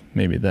was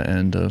maybe the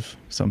end of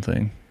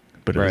something,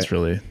 but it was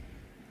really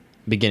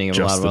beginning of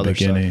a lot of other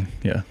stuff.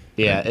 Yeah.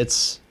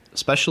 It's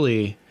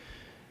especially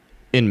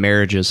in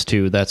marriages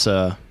too.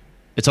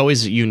 It's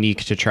always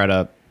unique to try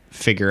to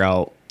figure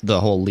out the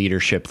whole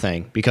leadership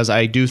thing, because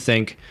I do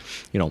think,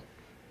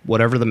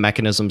 whatever the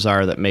mechanisms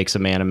are that makes a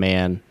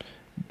man,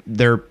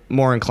 they're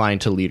more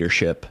inclined to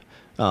leadership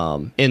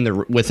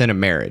within a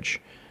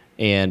marriage.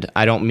 And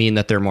I don't mean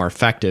that they're more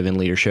effective in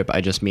leadership.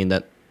 I just mean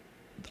that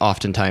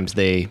oftentimes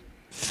they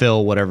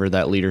fill whatever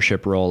that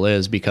leadership role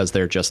is because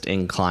they're just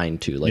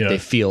inclined to, like they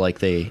feel like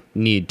they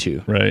need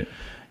to. Right.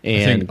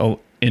 And I think,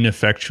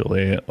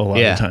 ineffectually a lot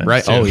of times.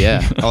 Right. Too. Oh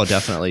yeah. Oh,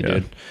 definitely,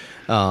 dude.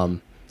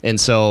 And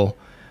so,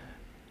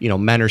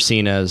 men are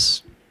seen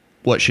as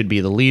what should be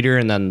the leader,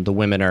 and then the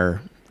women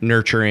are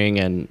nurturing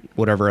and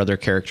whatever other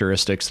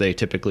characteristics they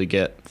typically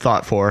get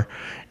thought for.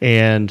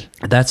 And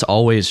that's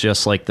always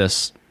just like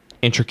this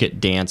intricate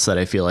dance that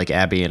I feel like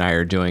Abby and I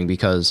are doing,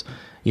 because,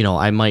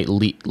 I might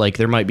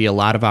there might be a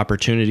lot of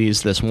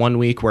opportunities this one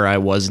week where I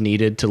was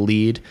needed to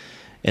lead,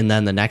 and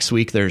then the next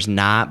week there's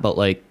not, but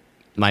like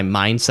my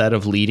mindset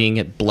of leading,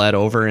 it bled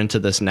over into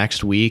this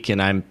next week,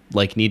 and I'm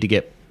like, need to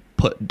get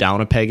put down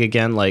a peg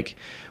again, like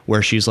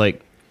where she's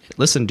like,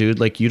 listen, dude,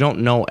 like you don't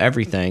know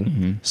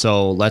everything.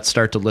 So let's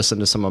start to listen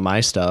to some of my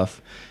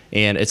stuff.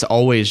 And it's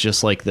always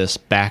just like this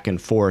back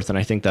and forth. And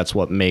I think that's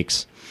what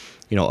makes,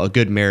 a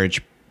good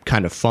marriage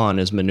kind of fun,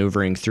 is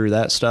maneuvering through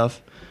that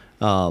stuff.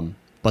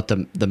 But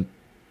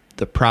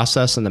the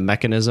process and the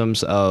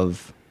mechanisms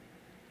of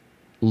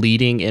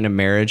leading in a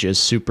marriage is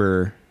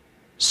super,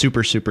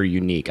 super, super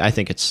unique. I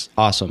think it's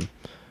awesome,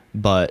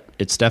 but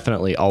it's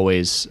definitely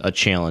always a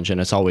challenge, and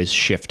it's always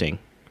shifting.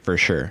 For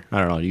sure. I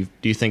don't know.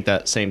 Do you think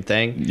that same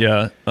thing?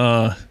 Yeah.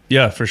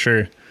 Yeah, for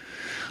sure.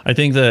 I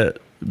think that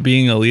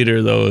being a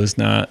leader, though, is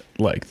not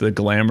like the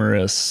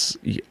glamorous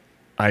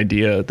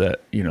idea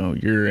that,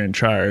 you're in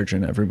charge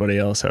and everybody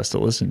else has to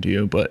listen to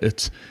you. But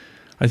it's,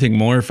 I think,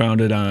 more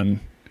founded on,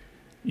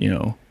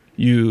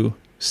 you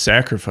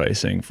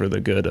sacrificing for the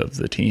good of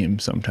the team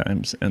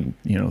sometimes. And,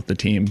 the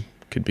team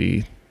could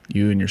be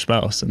you and your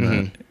spouse in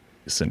that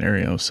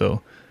scenario.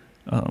 So,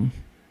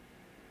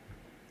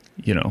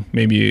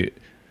 maybe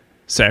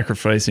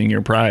sacrificing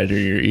your pride or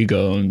your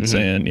ego and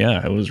saying, yeah,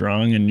 I was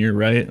wrong and you're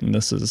right. And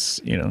this is,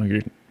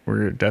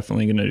 we're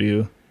definitely going to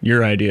do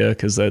your idea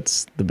because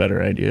that's the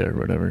better idea or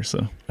whatever.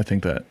 So I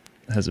think that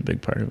has a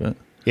big part of it.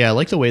 Yeah, I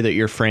like the way that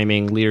you're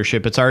framing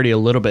leadership. It's already a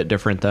little bit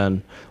different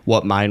than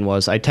what mine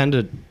was. I tend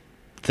to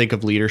think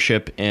of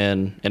leadership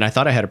and I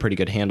thought I had a pretty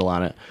good handle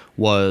on it,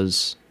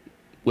 was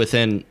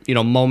within,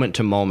 moment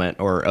to moment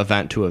or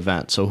event to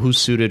event. So who's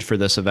suited for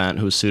this event?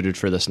 Who's suited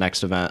for this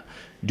next event?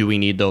 Do we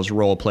need those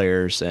role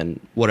players and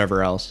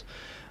whatever else?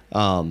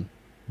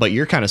 But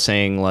you're kind of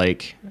saying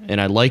and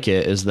I like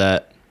it, is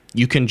that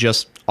you can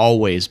just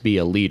always be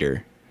a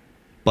leader,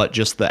 but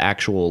just the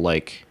actual,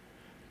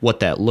 what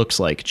that looks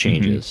like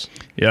changes.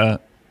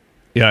 Mm-hmm.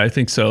 Yeah, I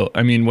think so.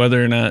 I mean,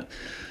 whether or not,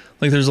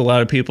 there's a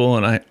lot of people,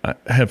 and I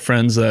have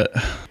friends that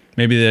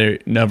maybe they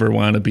never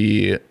want to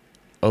be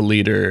a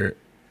leader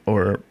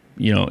or,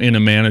 in a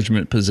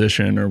management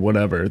position or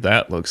whatever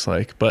that looks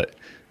like. But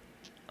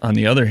on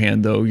the other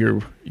hand, though,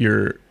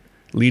 you're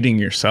leading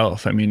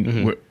yourself. I mean,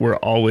 mm-hmm. we're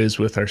always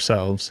with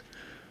ourselves.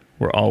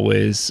 We're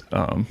always,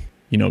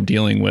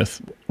 dealing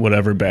with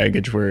whatever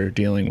baggage we're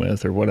dealing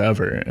with or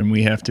whatever. And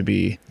we have to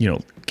be,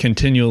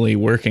 continually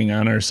working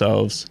on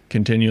ourselves,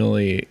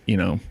 continually,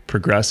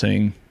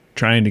 progressing,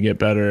 trying to get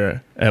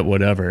better at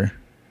whatever.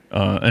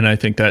 And I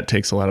think that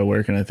takes a lot of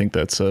work. And I think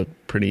that's a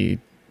pretty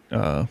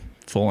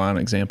full-on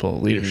example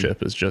of leadership,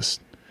 mm-hmm. is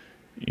just,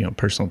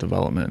 personal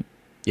development.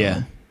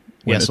 Yeah.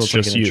 So it's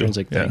like an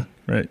intrinsic thing.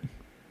 Yeah, right.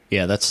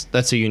 Yeah,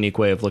 that's a unique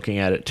way of looking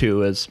at it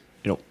too, is,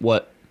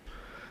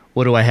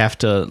 what do I have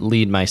to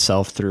lead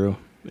myself through,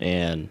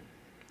 and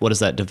what does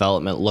that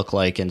development look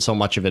like? And so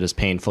much of it is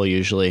painful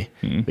usually,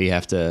 mm-hmm. but you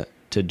have to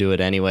do it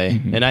anyway.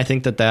 Mm-hmm. And I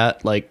think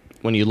that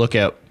when you look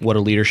at what a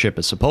leadership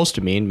is supposed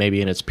to mean,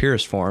 maybe in its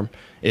purest form,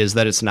 is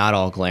that it's not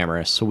all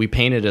glamorous. So we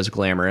paint it as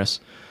glamorous,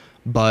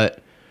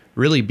 but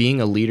really being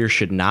a leader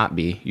should not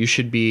be. You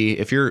should be,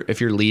 if you're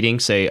leading,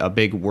 say, a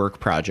big work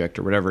project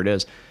or whatever it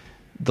is,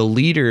 the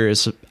leader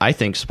is, I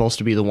think, supposed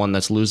to be the one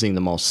that's losing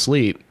the most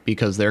sleep,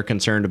 because they're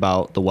concerned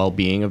about the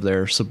well-being of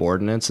their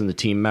subordinates and the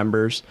team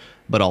members,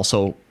 but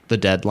also the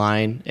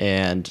deadline.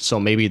 And so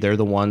maybe they're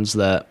the ones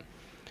that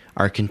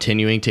are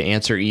continuing to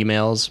answer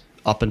emails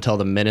up until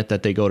the minute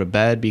that they go to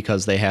bed,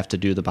 because they have to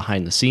do the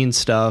behind-the-scenes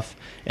stuff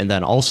and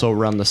then also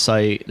run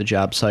the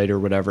job site or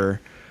whatever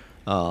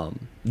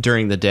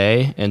during the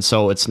day. And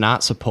so it's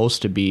not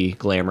supposed to be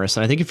glamorous.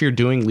 And I think if you're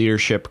doing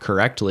leadership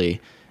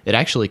correctly, it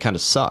actually kind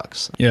of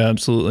sucks. Yeah,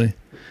 absolutely.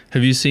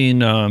 Have you seen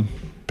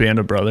Band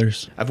of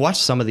Brothers? I've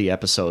watched some of the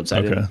episodes.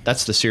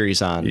 That's the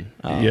series on.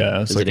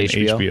 It's like an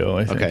HBO,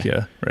 I think. Okay.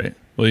 Yeah, right.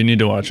 Well, you need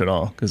to watch it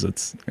all because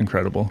it's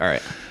incredible. All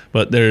right.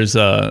 But there's,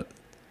 I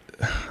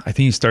think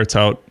he starts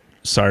out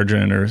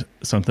sergeant or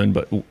something,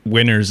 but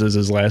Winters is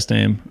his last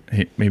name.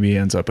 Maybe he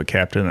ends up a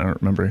captain. I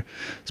don't remember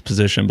his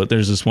position. But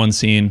there's this one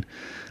scene,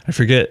 I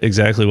forget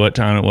exactly what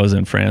town it was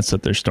in France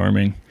that they're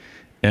storming,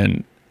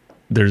 and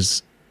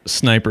there's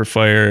sniper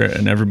fire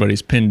and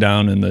everybody's pinned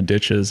down in the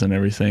ditches and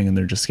everything, and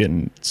they're just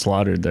getting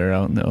slaughtered there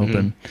out in the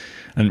open.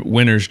 And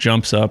Winters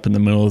jumps up in the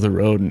middle of the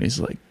road and he's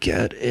like,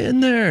 "Get in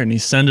there!" And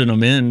he's sending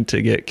them in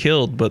to get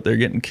killed, but they're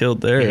getting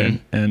killed there. Mm-hmm.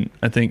 And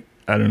I think,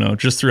 I don't know,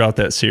 just throughout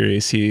that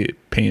series, he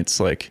paints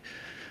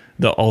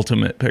the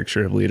ultimate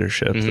picture of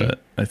leadership, mm-hmm. that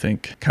I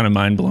think kind of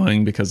mind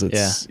blowing, because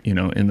it's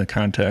in the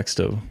context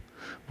of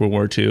World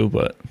War II,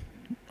 but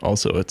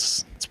also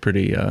it's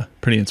pretty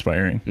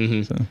inspiring.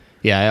 Mm-hmm. So.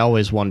 Yeah, I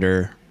always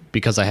wonder,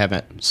 because I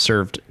haven't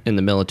served in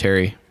the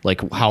military,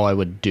 how I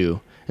would do.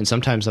 And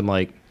sometimes I'm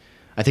like,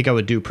 I think I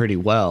would do pretty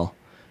well.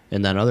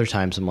 And then other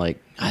times I'm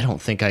like, I don't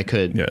think I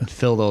could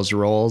fill those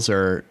roles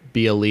or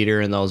be a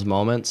leader in those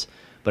moments.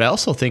 But I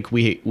also think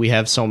we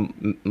have so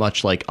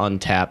much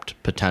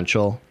untapped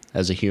potential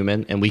as a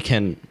human, and we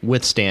can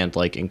withstand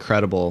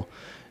incredible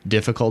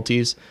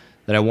difficulties,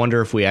 that I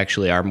wonder if we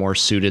actually are more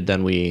suited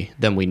than we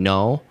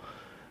know.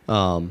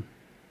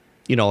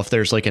 If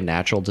there's a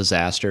natural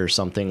disaster or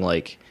something,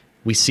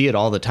 we see it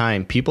all the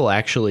time. People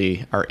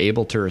actually are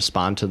able to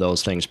respond to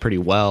those things pretty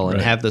well,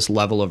 and have this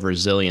level of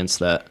resilience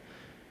that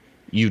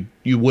you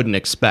wouldn't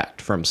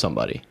expect from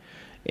somebody.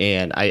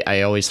 And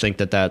I always think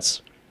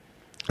that's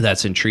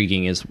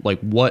intriguing, is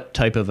what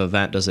type of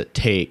event does it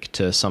take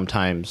to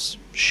sometimes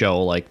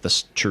show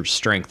the true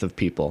strength of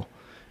people.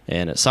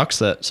 And it sucks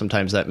that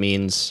sometimes that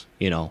means,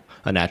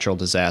 a natural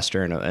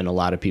disaster and a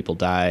lot of people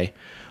die,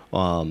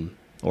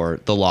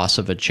 or the loss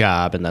of a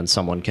job, and then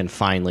someone can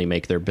finally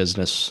make their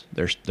business,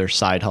 their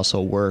side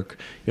hustle work,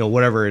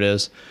 whatever it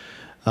is.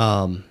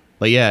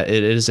 But yeah,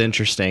 it is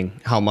interesting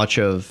how much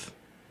of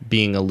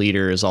being a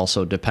leader is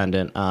also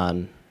dependent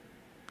on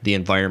the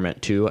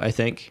environment too, I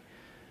think.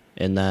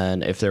 And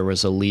then if there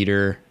was a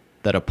leader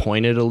that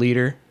appointed a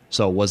leader,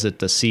 so was it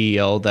the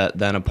CEO that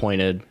then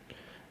appointed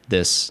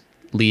this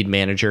lead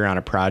manager on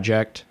a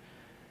project,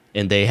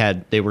 and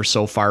they were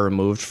so far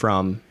removed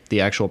from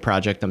the actual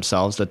project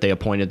themselves that they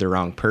appointed the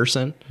wrong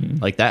person?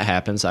 Mm-hmm. That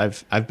happens.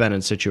 I've been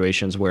in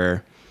situations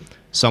where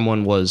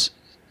someone was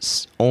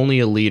only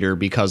a leader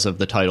because of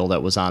the title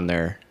that was on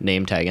their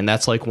name tag, and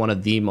that's one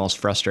of the most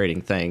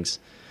frustrating things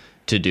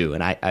to do.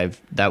 And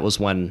that was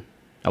when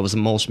I was the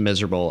most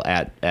miserable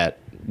at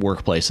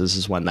workplaces,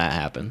 is when that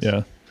happens.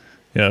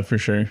 Yeah, for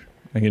sure.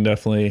 I can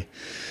definitely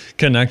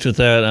connect with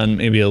that on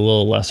maybe a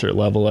little lesser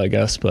level, I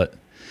guess. But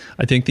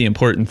I think the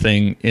important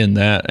thing in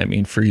that, I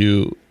mean, for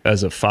you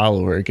as a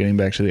follower, getting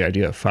back to the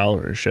idea of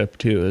followership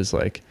too, is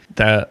like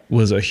that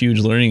was a huge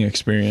learning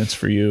experience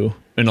for you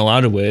in a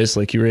lot of ways.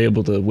 Like you were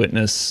able to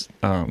witness,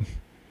 the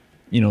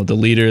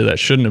leader that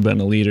shouldn't have been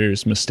a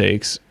leader's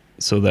mistakes,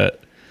 so that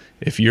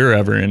if you're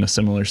ever in a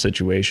similar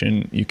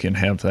situation, you can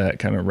have that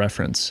kind of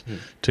reference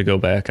to go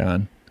back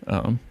on.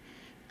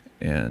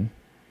 And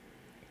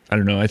I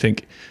don't know, I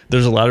think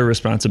there's a lot of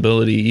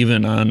responsibility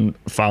even on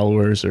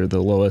followers or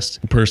the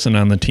lowest person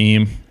on the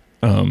team,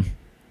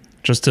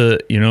 just to,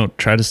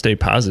 try to stay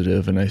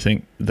positive. And I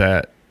think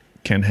that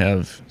can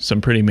have some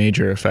pretty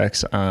major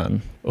effects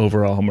on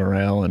overall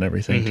morale and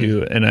everything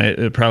too. And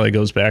it probably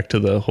goes back to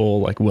the whole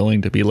like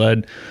willing to be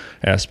led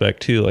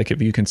aspect too. Like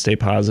if you can stay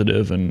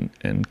positive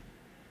and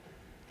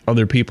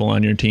other people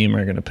on your team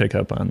are going to pick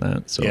up on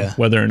that. So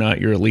whether or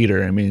not you're a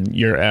leader, I mean,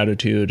 your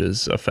attitude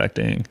is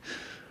affecting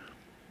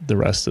the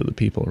rest of the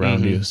people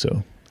around you.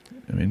 So,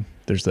 I mean,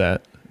 there's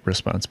that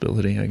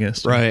responsibility, I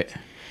guess. Right.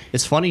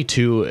 It's funny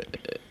too.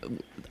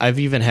 I've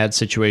even had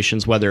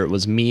situations, whether it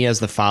was me as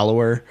the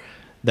follower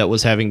that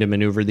was having to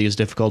maneuver these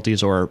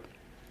difficulties or,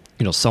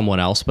 someone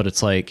else, but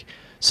it's like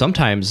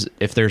sometimes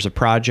if there's a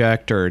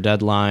project or a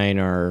deadline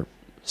or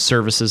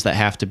services that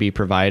have to be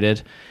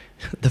provided,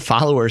 the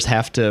followers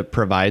have to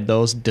provide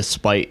those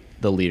despite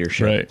the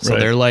leadership. Right, so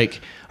they're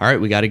like, all right,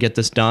 we got to get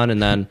this done.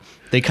 And then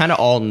they kind of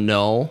all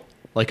know,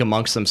 like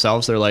amongst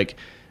themselves, they're like,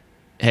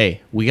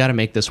 hey, we got to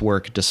make this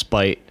work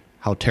despite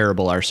how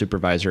terrible our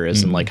supervisor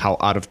is and like how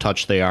out of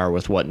touch they are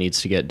with what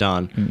needs to get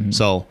done.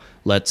 So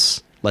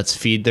let's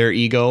feed their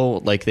ego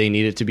like they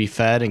need it to be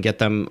fed and get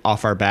them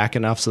off our back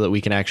enough so that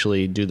we can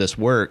actually do this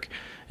work.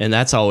 And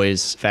that's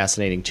always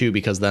fascinating too,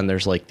 because then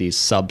there's like these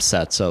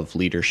subsets of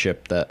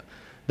leadership that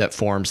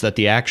forms that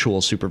the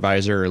actual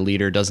supervisor or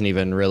leader doesn't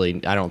even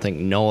really, I don't think,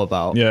 know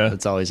about. Yeah.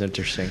 It's always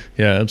interesting.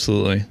 Yeah,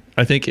 absolutely.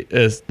 I think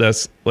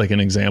that's like an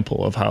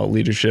example of how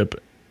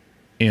leadership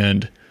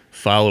and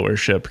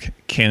followership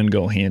can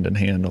go hand in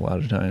hand a lot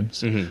of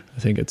times. I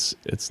think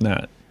it's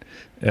not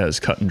as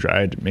cut and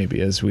dried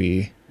maybe as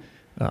we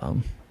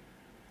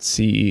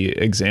see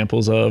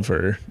examples of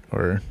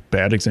or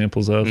bad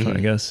examples of, I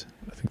guess.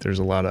 I think there's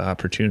a lot of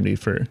opportunity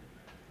for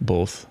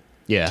both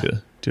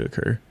to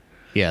occur.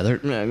 Yeah,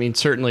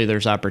 certainly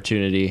there's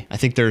opportunity. I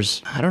think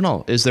I don't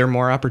know, is there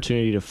more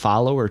opportunity to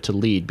follow or to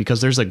lead?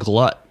 Because there's a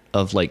glut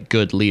of like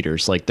good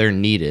leaders, like they're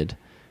needed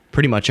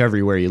pretty much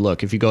everywhere you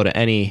look. If you go to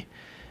any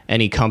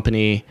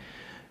company,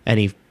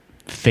 any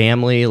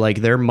family, like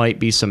there might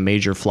be some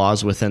major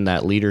flaws within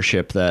that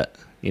leadership that,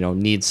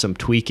 needs some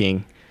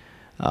tweaking.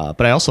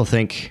 But I also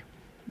think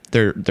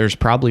there's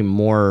probably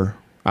more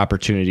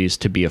opportunities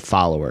to be a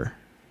follower,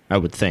 I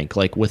would think,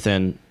 like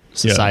within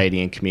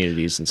society and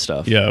communities and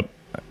stuff. Yeah,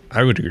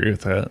 I would agree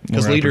with that.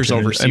 Because leaders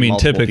oversee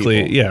multiple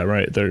typically, people. Yeah,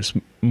 right. There's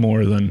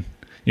more than,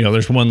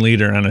 there's one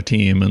leader on a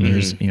team and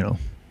there's,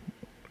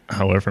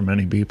 however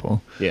many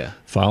people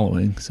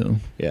following. So,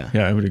 yeah,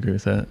 I would agree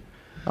with that.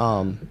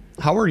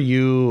 How are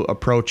you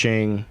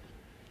approaching,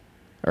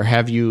 or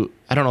have you,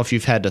 I don't know if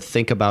you've had to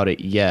think about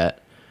it yet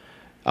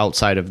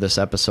outside of this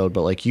episode,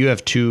 but like you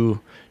have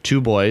two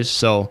boys.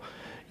 So,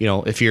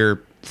 if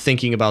you're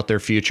thinking about their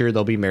future,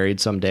 they'll be married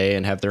someday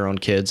and have their own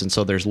kids. And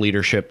so there's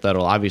leadership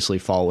that'll obviously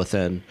fall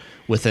within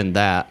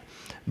that.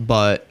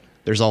 But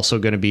there's also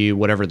going to be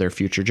whatever their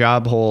future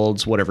job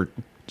holds, whatever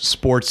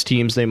sports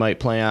teams they might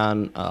play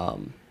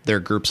on, their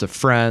groups of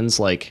friends,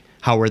 like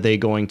how are they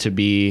going to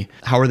be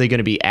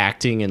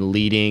acting and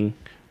leading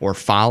or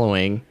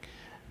following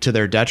to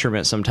their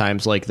detriment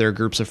sometimes, like their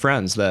groups of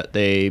friends that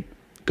they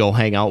go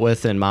hang out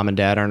with and mom and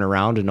dad aren't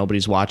around and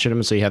nobody's watching them.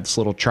 And so you have this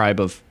little tribe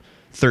of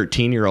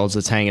 13-year-olds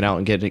that's hanging out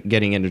and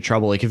getting into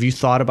trouble. Like, have you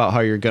thought about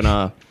how you're going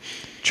to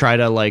try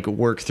to like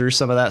work through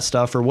some of that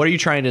stuff, or what are you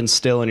trying to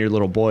instill in your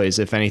little boys,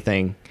 if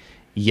anything,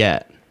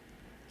 yet?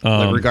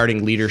 Like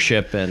regarding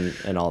leadership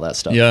and all that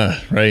stuff. Yeah,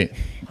 right.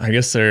 I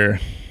guess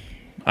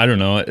I don't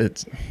know.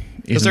 It's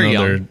even they're though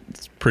young. they're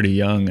pretty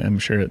young, I'm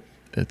sure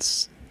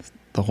it's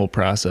the whole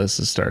process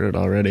has started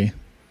already.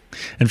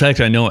 In fact,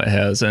 I know it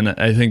has, and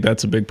I think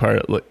that's a big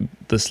part. Like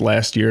this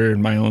last year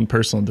in my own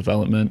personal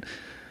development,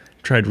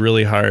 tried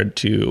really hard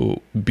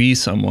to be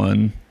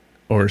someone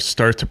or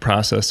start the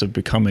process of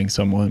becoming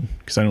someone,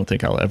 because I don't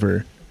think I'll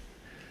ever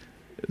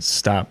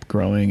stop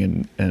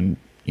growing and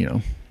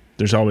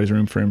there's always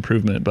room for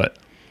improvement, but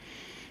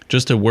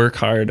just to work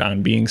hard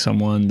on being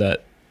someone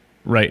that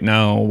right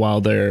now, while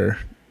they're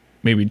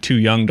maybe too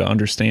young to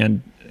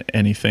understand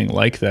anything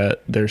like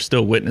that, they're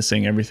still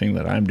witnessing everything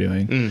that I'm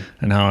doing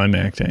and how I'm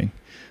acting.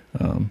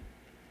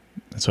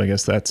 So I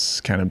guess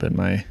that's kind of been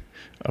my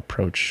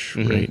approach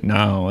right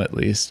now, at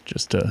least,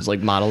 just to... It's like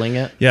modeling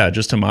it? Yeah,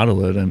 just to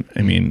model it.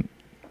 I mean,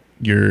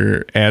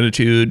 your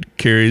attitude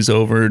carries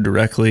over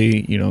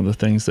directly, the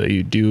things that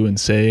you do and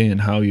say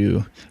and how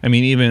you... I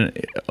mean, even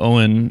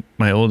Owen,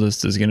 my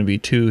oldest, is going to be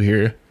 2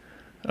 here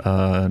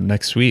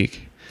next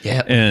week. Yeah,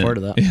 looking forward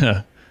to that.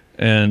 Yeah.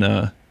 And,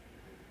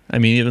 I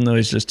mean, even though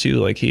he's just 2,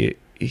 like he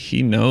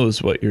he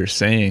knows what you're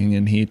saying,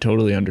 and he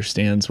totally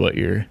understands what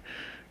you're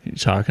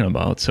talking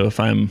about. So if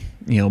I'm,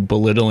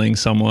 belittling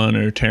someone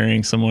or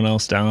tearing someone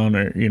else down,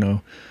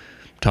 or,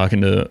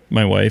 talking to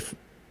my wife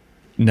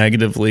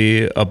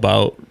negatively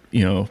about,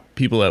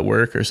 people at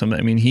work or something,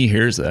 I mean, he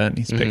hears that and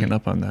he's picking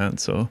up on that.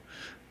 So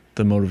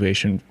the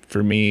motivation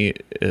for me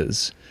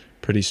is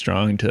pretty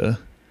strong to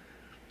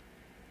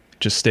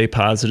just stay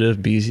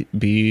positive,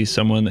 be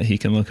someone that he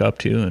can look up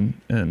to,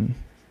 and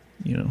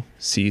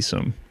see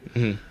some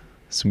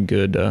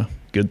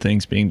good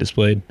things being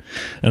displayed.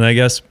 And I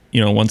guess,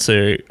 once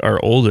they are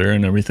older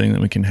and everything,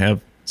 then we can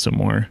have some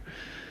more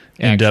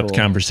in-depth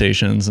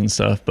conversations and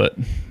stuff. But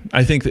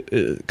I think that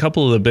a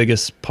couple of the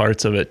biggest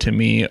parts of it to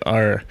me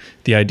are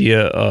the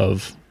idea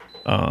of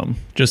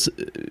just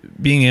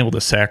being able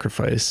to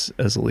sacrifice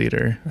as a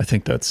leader. I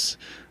think that's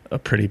a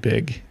pretty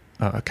big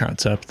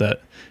concept,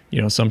 that,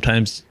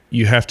 sometimes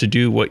you have to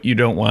do what you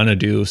don't want to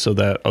do so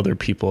that other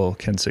people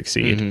can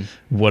succeed,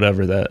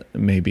 whatever that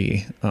may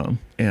be.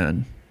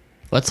 And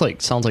that's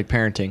sounds like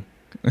parenting.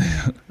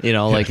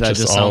 That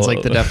just sounds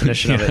like the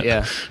definition of it.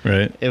 Yeah.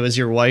 Right. It was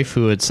your wife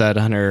who had said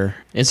on her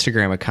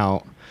Instagram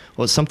account,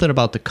 well, it's something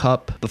about the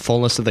cup, the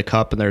fullness of the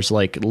cup, and there's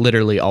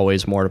literally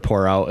always more to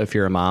pour out if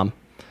you're a mom.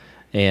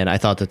 And I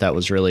thought that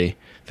was really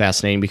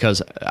fascinating,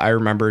 because I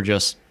remember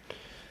just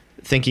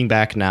thinking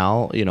back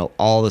now,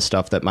 all the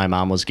stuff that my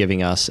mom was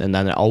giving us, and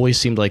then it always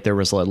seemed like there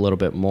was a little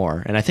bit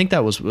more. And I think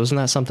wasn't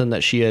that something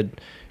that she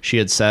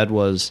had said,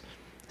 was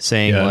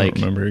saying, I don't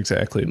remember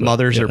exactly, but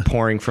mothers are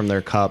pouring from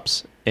their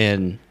cups,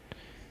 and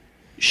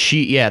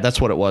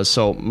that's what it was.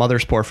 So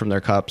mothers pour from their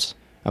cups.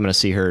 I'm going to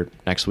see her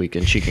next week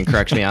and she can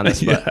correct me on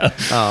this, but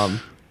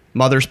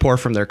mothers pour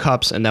from their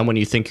cups. And then when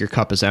you think your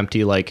cup is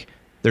empty,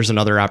 there's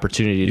another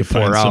opportunity to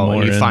pour out,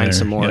 and you find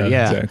some more.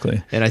 Yeah,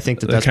 exactly. And I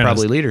think that's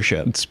probably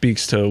leadership. It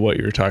speaks to what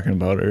you were talking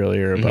about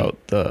earlier about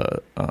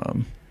the,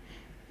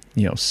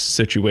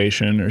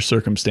 situation or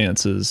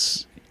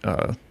circumstances,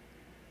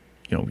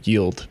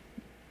 yield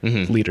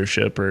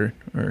leadership, or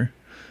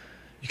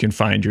you can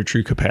find your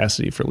true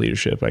capacity for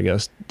leadership, I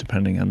guess,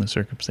 depending on the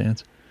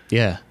circumstance.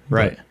 Yeah,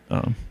 right.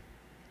 But,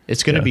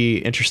 it's going to be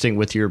interesting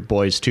with your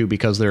boys too,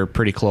 because they're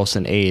pretty close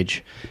in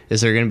age. Is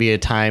there going to be a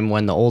time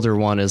when the older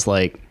one is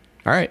like,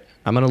 all right,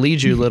 I'm going to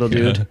lead you, little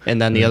dude. And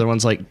then the other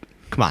one's like,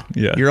 come on,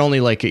 you're only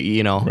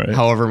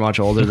however much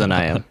older than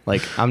I am.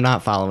 I'm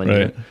not following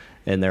you.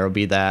 And there will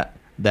be that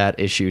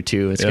issue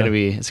too. It's going to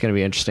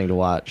be interesting to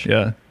watch.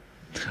 Yeah.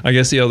 I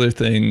guess the other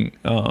thing,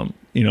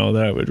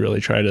 that I would really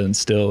try to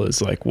instill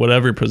is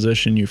whatever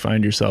position you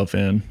find yourself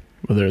in,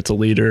 whether it's a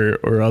leader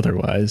or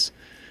otherwise,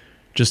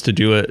 just to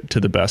do it to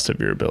the best of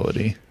your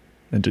ability,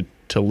 and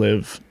to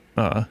live,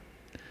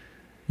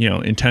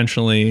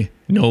 intentionally,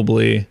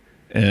 nobly,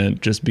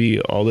 and just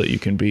be all that you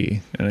can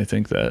be. And I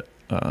think that,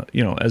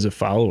 as a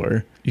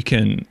follower, you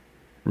can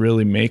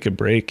really make or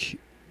break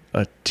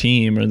a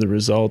team, or the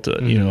result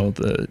of,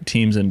 the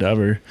team's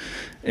endeavor.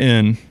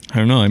 And I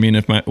don't know, I mean,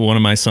 if one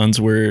of my sons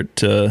were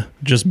to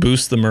just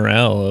boost the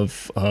morale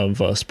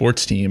of a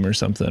sports team or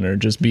something, or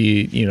just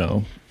be,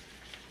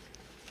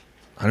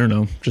 I don't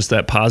know, just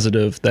that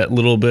positive, that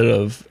little bit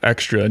of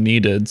extra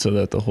needed so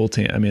that the whole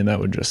team, I mean, that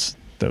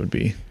would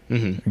be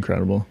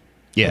incredible.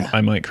 Yeah.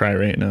 I might cry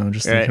right now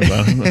just thinking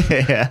about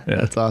it. Yeah,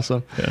 that's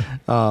awesome.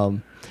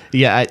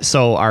 Yeah.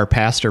 So our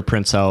pastor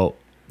prints out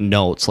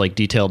notes,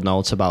 detailed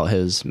notes about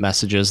his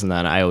messages, and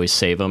then I always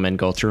save them and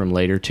go through them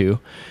later too.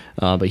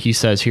 But he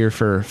says here,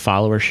 for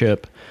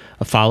followership,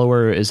 a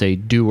follower is a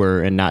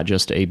doer and not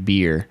just a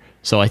beer.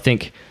 So I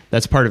think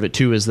that's part of it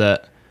too, is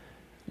that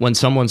when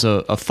someone's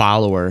a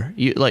follower,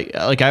 you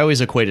like I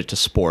always equate it to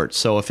sports.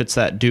 So if it's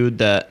that dude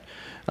that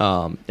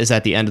is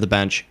at the end of the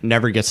bench,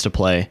 never gets to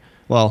play,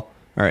 well,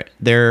 all right,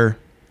 they're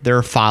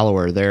a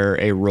follower,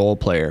 they're a role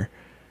player.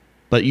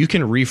 But you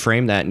can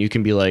reframe that, and you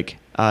can be like,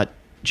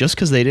 just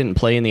because they didn't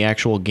play in the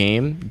actual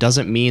game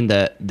doesn't mean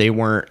that they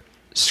weren't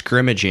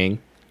scrimmaging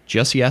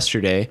just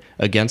yesterday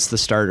against the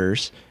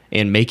starters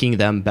and making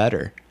them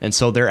better. And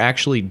so they're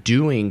actually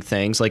doing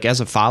things.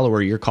 As a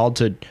follower, you're called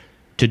to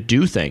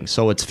do things.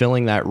 So it's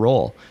filling that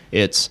role.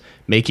 It's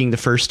making the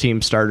first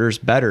team starters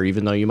better,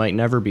 even though you might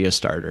never be a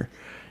starter.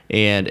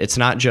 And it's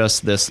not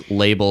just this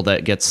label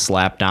that gets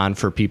slapped on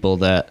for people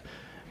that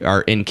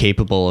are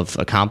incapable of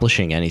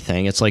accomplishing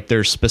anything. It's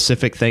there's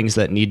specific things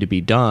that need to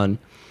be done.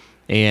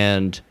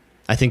 And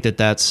I think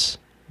that's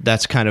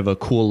kind of a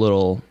cool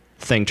little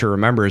thing to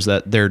remember, is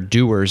that they're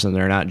doers and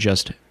they're not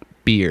just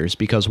beers,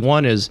 because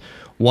one is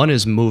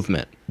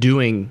movement.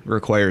 Doing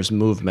requires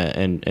movement,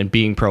 and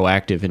being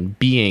proactive, and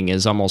being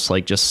is almost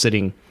like just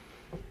sitting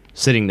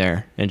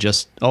there and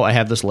just, I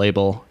have this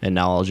label, and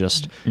now I'll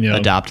just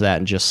adopt that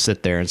and just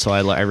sit there. And so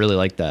I really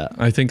like that.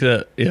 I think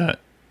that,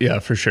 yeah,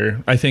 for sure.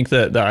 I think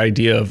that the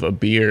idea of a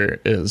beer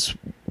is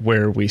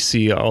where we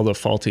see all the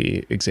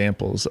faulty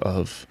examples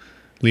of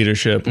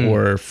leadership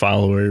or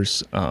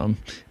followers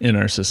in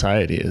our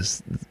society,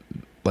 is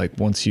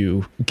once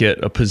you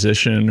get a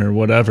position or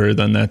whatever,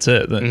 then that's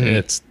it. Then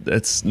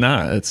it's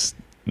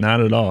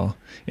Not at all.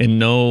 In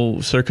no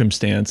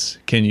circumstance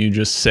can you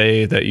just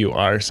say that you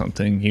are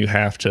something. You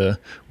have to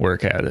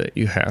work at it.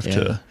 You have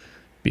to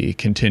be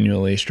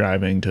continually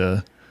striving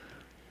to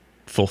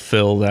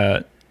fulfill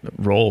that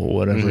role,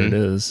 whatever it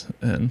is.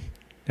 And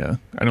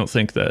I don't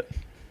think that,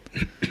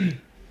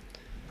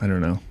 I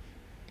don't know.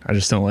 I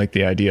just don't like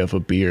the idea of a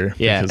beer.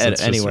 Yeah, because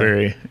it's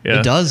anyway.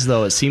 It does,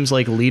 though. It seems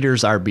like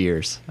leaders are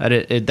beers.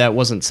 That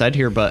wasn't said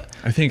here, but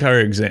I think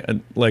our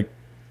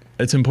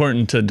it's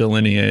important to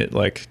delineate,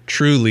 like,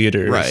 true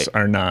leaders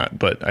are not,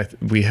 but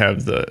we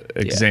have the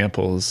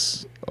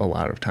examples a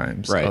lot of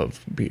times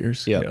of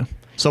beers. Yep. Yeah.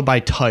 So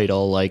by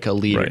title, like a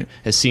leader,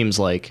 it seems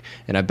like,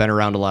 and I've been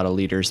around a lot of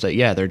leaders that,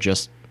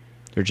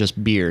 they're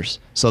just beers.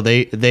 So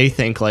they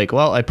think like,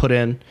 well, I put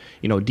in,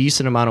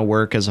 decent amount of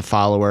work as a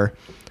follower.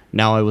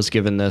 Now I was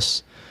given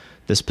this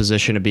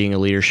position of being a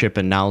leadership,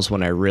 and now's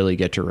when I really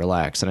get to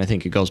relax. And I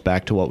think it goes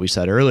back to what we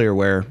said earlier,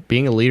 where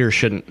being a leader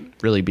shouldn't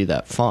really be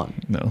that fun.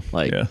 No.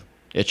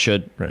 It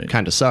should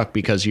kind of suck,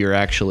 because you're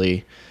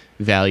actually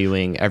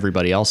valuing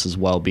everybody else's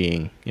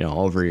well-being,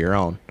 over your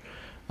own.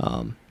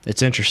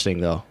 It's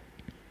interesting, though,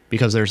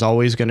 because there's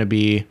always going to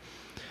be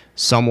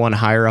someone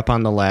higher up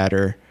on the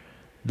ladder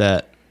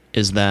that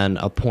is then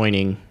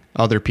appointing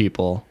other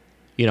people,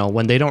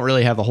 when they don't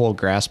really have a whole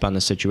grasp on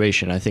the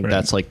situation. I think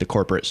that's like the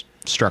corporate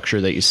structure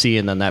that you see,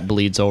 and then that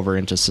bleeds over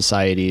into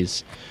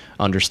society's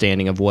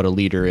understanding of what a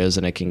leader is,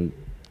 and it can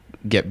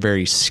get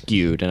very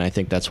skewed, and I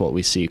think that's what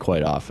we see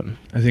quite often.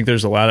 I think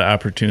there's a lot of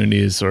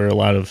opportunities, or a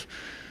lot of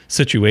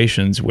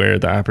situations where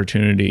the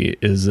opportunity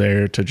is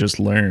there to just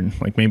learn.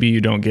 Like, maybe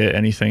you don't get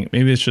anything,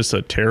 maybe it's just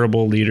a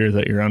terrible leader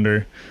that you're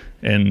under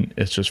and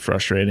it's just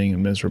frustrating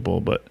and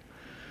miserable, but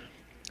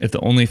if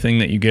the only thing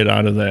that you get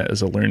out of that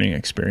is a learning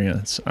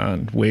experience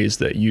on ways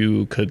that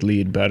you could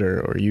lead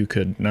better, or you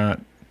could not,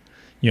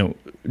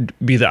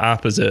 be the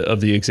opposite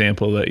of the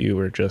example that you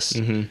were just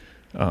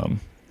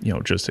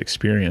just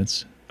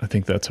experience, I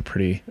think that's a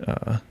pretty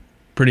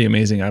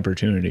amazing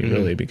opportunity,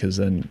 really, because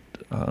then,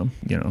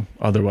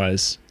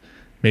 otherwise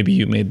maybe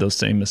you made those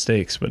same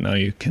mistakes, but now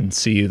you can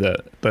see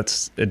that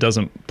it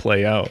doesn't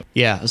play out.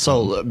 Yeah.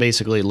 So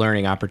basically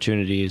learning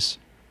opportunities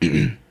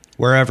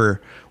wherever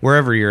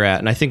you're at.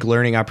 And I think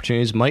learning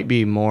opportunities might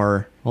be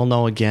more, well,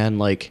 no, again,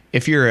 like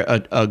if you're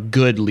a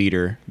good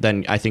leader,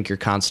 then I think you're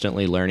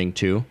constantly learning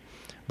too.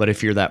 But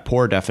if you're that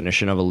poor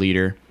definition of a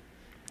leader,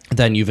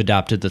 then you've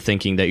adopted the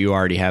thinking that you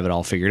already have it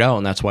all figured out,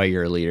 and that's why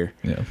you're a leader.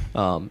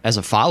 Yeah. As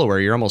a follower,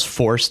 you're almost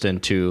forced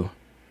into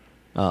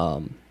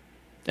an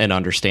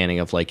understanding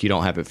of, like, you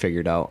don't have it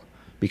figured out,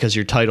 because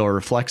your title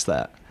reflects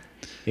that,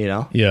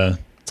 Yeah.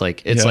 It's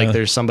like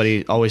there's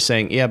somebody always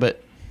saying, yeah,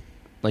 but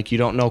like, you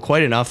don't know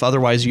quite enough,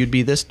 otherwise you'd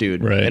be this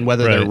dude. Right. And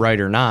whether they're right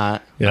or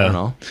not, I don't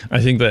know.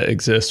 I think that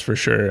exists for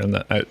sure,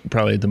 and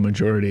probably the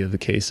majority of the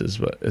cases,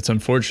 but it's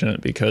unfortunate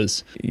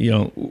because,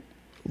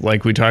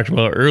 like we talked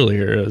about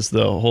earlier, is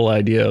the whole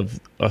idea of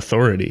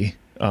authority.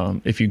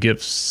 If you give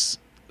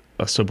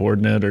a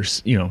subordinate, or,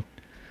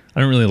 I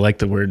don't really like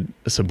the word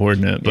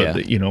subordinate,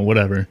 but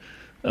whatever.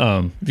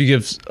 If you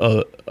give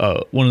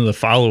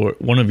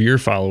one of your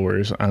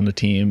followers on the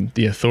team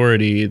the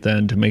authority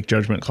then to make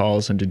judgment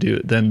calls and to do,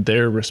 then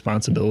their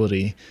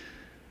responsibility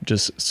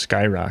just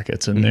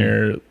skyrockets, and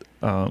their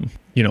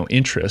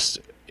interest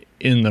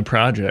in the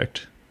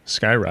project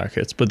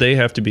skyrockets. But they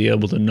have to be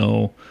able to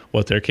know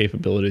what their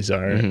capabilities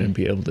are and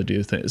be able to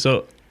do things.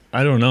 So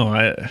I don't know.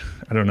 I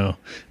don't know.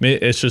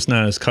 It's just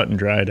not as cut and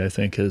dried, I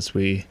think, as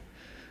we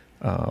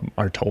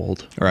are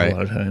told a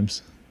lot of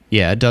times.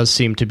 Yeah, it does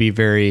seem to be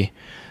very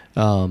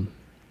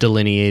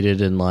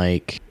delineated, and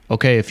like,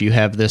 okay, if you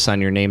have this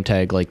on your name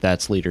tag, like,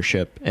 that's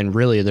leadership. And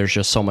really, there's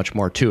just so much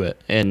more to it.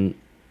 And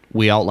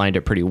we outlined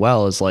it pretty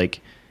well, is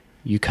like,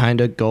 you kind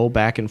of go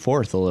back and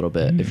forth a little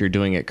bit if you're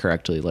doing it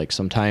correctly. Like,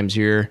 sometimes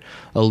you're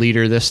a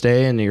leader this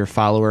day and you're a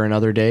follower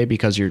another day,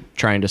 because you're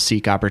trying to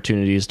seek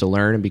opportunities to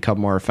learn and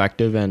become more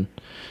effective. And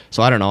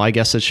so I don't know, I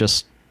guess it's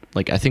just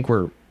like, I think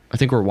we're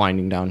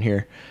winding down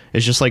here.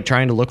 It's just like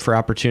trying to look for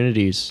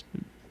opportunities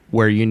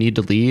where you need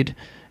to lead.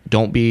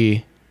 Don't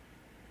be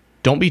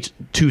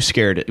too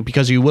scared,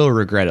 because you will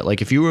regret it.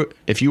 Like, if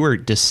you were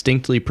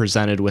distinctly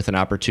presented with an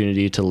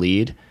opportunity to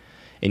lead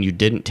and you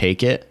didn't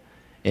take it,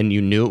 and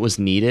you knew it was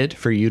needed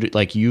for you to,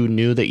 like, you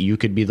knew that you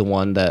could be the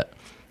one that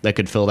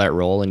could fill that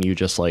role, and you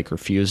just, like,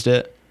 refused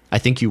it, I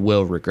think you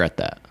will regret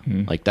that.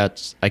 Like,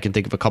 I can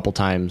think of a couple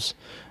times,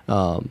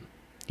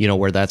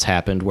 where that's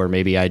happened, where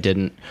maybe I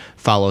didn't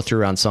follow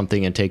through on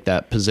something and take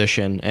that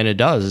position. And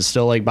it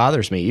still, like,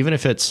 bothers me, even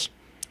if it's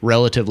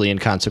relatively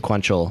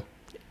inconsequential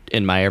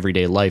in my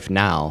everyday life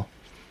now.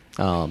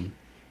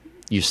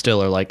 You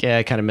still are like,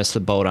 I kind of missed the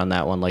boat on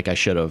that one. Like, I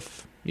should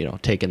have,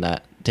 taken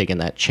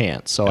that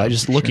chance. So I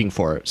just looking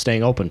for it,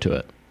 staying open to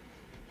it.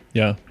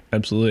 Yeah,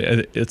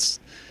 absolutely.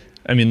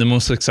 The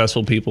most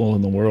successful people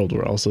in the world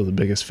were also the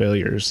biggest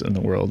failures in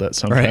the world at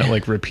some point,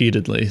 like,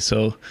 repeatedly.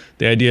 So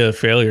the idea of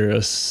failure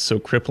is so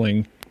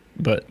crippling,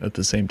 but at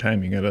the same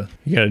time, you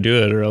gotta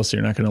do it, or else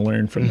you're not going to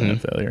learn from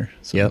that failure.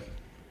 So. Yep.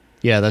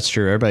 Yeah, that's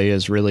true. Everybody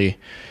is really,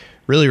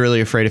 really, really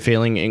afraid of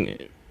failing.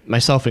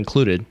 myself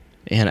included.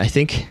 And I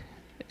think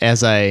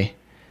as I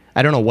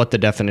don't know what the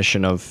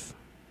definition of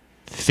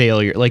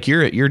failure, like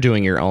you're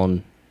doing your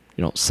own,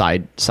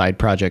 side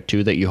project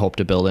too, that you hope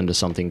to build into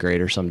something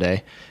greater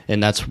someday.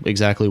 And that's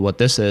exactly what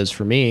this is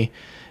for me.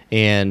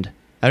 And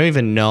I don't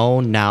even know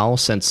now,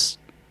 since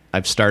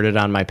I've started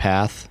on my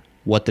path,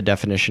 what the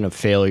definition of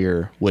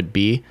failure would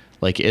be.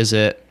 Like, is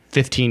it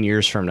 15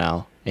 years from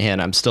now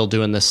and I'm still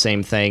doing this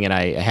same thing and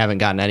I haven't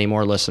gotten any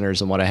more listeners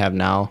than what I have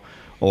now?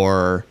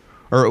 Or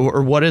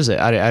what is it?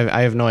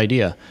 I have no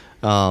idea.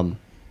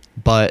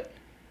 But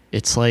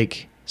it's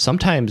like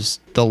sometimes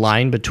the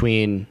line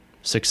between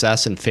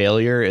success and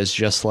failure is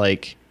just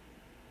like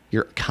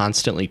you're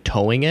constantly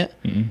towing it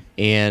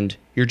and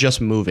you're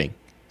just moving.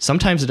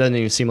 Sometimes it doesn't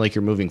even seem like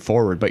you're moving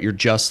forward, but you're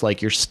just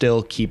like, you're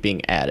still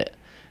keeping at it.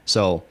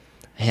 So,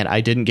 and I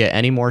didn't get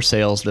any more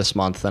sales this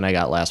month than I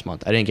got last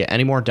month. I didn't get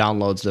any more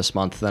downloads this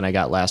month than I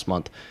got last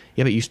month.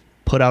 Yeah, but you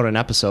put out an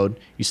episode,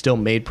 you still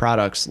made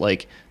products,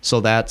 like,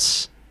 so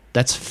that's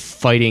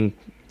fighting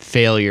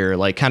failure,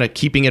 like kind of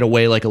keeping it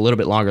away like a little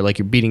bit longer, like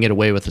you're beating it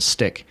away with a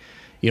stick,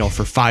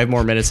 for 5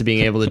 more minutes of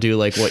being able to do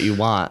like what you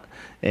want.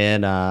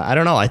 And I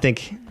don't know, I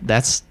think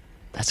that's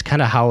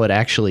kind of how it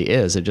actually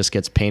is. It just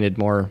gets painted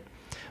more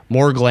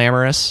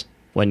glamorous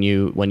when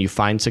you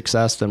find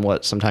success than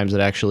what sometimes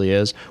it actually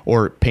is,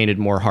 or painted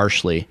more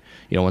harshly.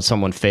 When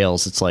someone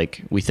fails, it's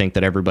like we think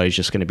that everybody's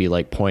just going to be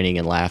like pointing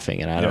and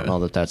laughing, and I don't know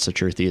that that's the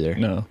truth either.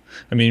 No,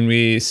 I mean,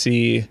 we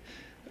see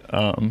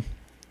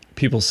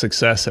people's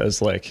success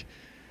as like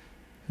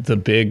the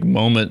big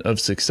moment of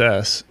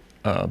success,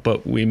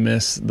 but we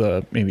miss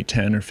the maybe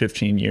 10 or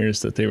 15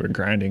 years that they were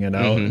grinding it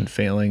out and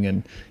failing,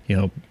 and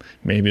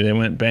maybe they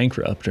went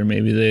bankrupt, or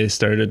maybe they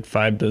started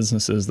 5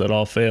 businesses that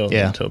all failed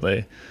until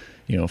they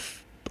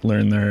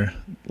learn their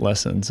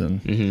lessons.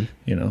 And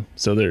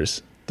so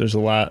there's a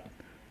lot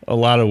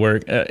of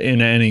work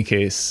in any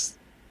case.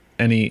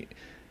 Any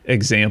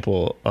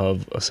example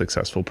of a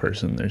successful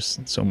person, there's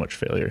so much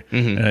failure,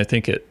 and I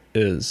think it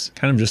is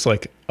kind of just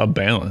like a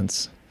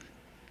balance,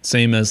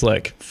 same as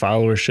like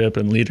followership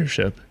and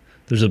leadership.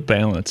 There's a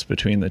balance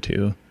between the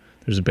two.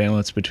 There's a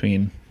balance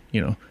between,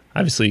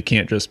 obviously you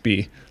can't just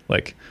be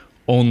like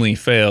only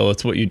fail.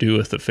 It's what you do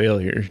with the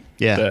failure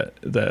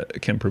that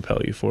can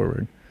propel you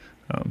forward.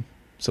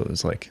 So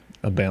there's like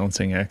a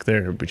balancing act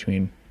there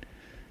between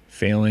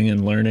failing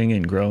and learning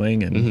and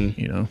growing,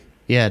 and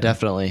Yeah,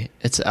 definitely.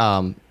 It's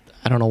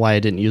I don't know why I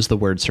didn't use the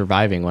word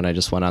surviving when I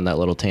just went on that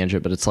little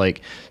tangent, but it's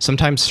like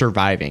sometimes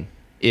surviving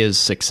is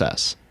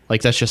success.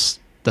 Like, that's just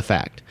the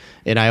fact.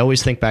 And I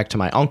always think back to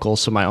my uncle.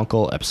 So my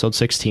uncle, episode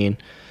 16,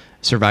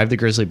 survived the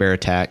grizzly bear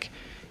attack.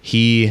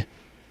 He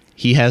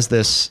has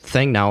this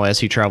thing now as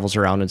he travels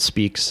around and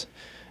speaks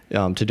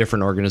to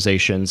different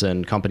organizations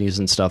and companies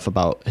and stuff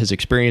about his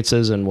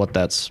experiences and what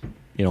that's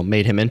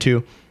made him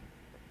into.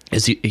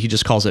 Is he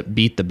just calls it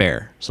beat the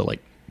bear. So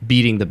like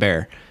beating the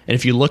bear. And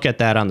if you look at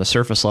that on the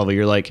surface level,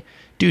 you're like,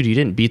 dude, you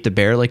didn't beat the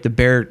bear. Like, the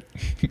bear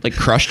like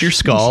crushed your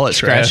skull, it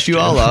scratched you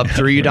all up,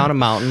 threw you down a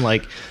mountain,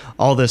 like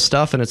all this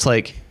stuff. And it's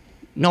like,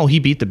 no, he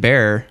beat the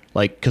bear,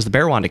 like, because the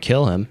bear wanted to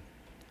kill him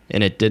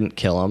and it didn't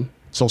kill him.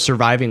 So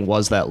surviving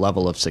was that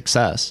level of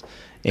success.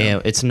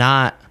 And it's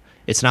not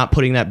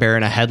putting that bear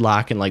in a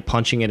headlock and like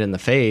punching it in the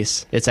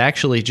face. It's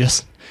actually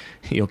just,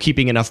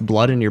 keeping enough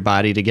blood in your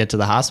body to get to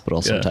the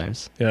hospital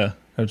sometimes. Yeah,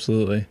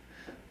 absolutely.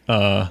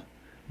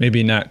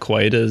 Maybe not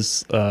quite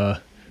as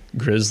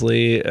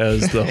grisly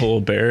as the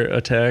whole bear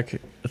attack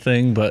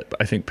thing, but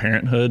I think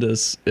parenthood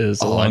is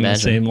along the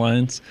same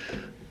lines.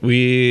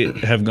 We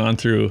have gone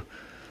through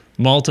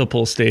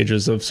multiple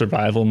stages of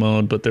survival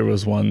mode, but there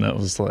was one that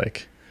was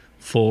like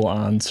full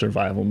on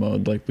survival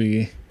mode. Like,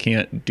 we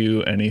can't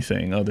do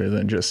anything other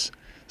than just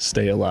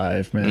stay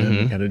alive, man.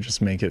 We gotta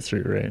just make it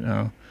through right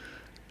now.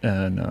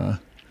 And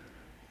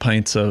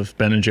pints of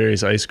Ben &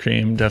 Jerry's ice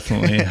cream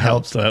definitely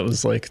helped. That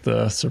was like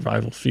the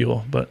survival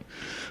fuel. But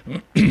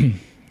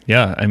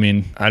yeah, I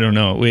mean, I don't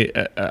know.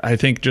 I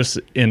think just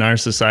in our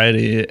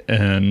society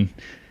and,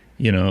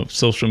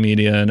 social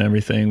media and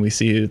everything, we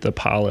see the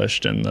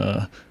polished and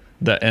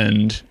the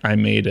end, I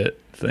made it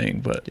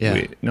thing, but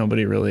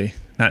nobody really,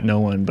 not no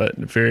one, but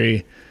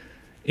very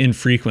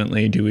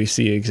infrequently do we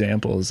see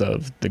examples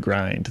of the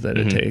grind that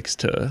it takes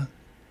to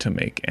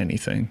make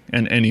anything,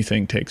 and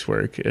anything takes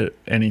work.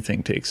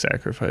 Anything takes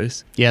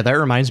sacrifice. Yeah, that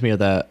reminds me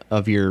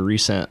of your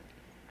recent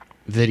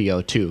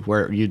video too,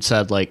 where you'd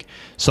said like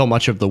so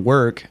much of the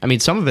work, I mean,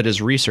 some of it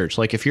is research.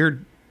 Like, if you're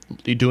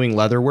doing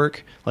leather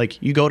work,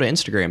 like, you go to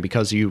Instagram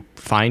because you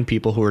find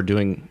people who are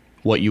doing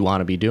what you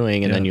want to be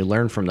doing, and then you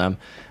learn from them.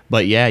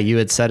 But yeah, you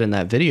had said in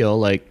that video,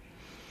 like,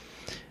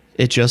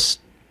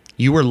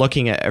 you were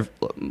looking at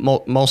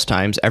most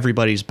times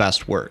everybody's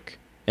best work.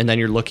 And then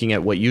you're looking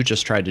at what you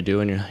just tried to do,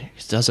 and you're like,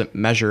 it doesn't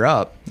measure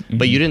up.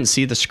 But you didn't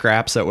see the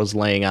scraps that was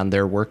laying on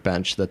their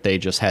workbench that they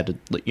just had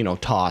to,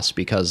 toss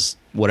because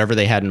whatever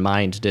they had in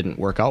mind didn't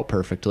work out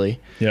perfectly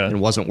and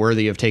wasn't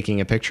worthy of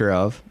taking a picture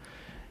of.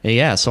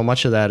 And so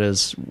much of that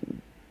is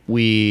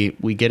we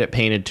get it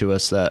painted to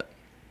us that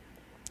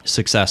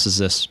success is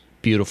this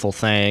beautiful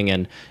thing,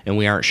 and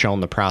we aren't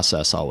shown the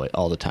process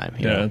all the time.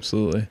 You know?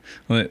 Absolutely.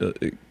 Well,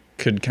 it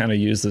could kind of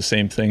use the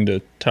same thing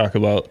to talk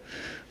about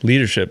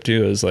leadership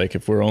too, is like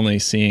if we're only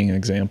seeing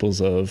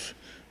examples of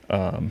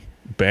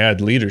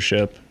bad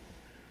leadership,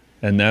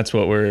 and that's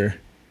what we're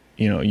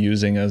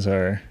using as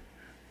our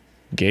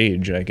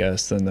gauge, I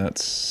guess, then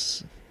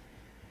that's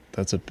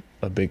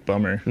a big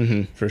bummer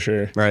for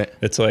sure. Right.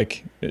 It's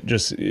like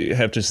you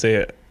have to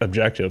stay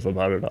objective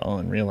about it all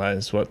and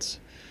realize what's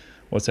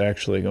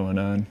actually going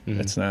on.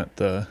 It's not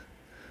the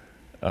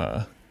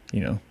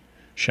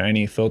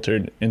shiny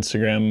filtered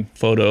Instagram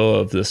photo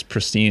of this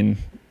pristine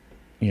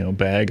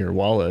bag or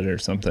wallet or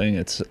something.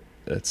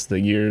 It's the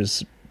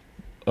years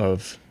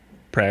of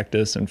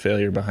practice and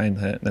failure behind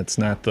that. And it's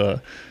not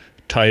the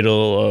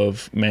title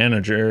of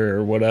manager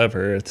or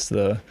whatever. It's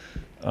the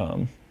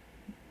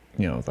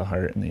the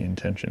heart and the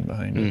intention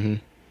behind it.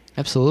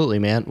 Absolutely,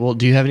 man. Well,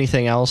 do you have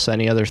anything else,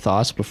 any other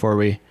thoughts before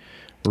we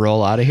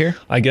roll out of here?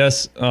 I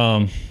guess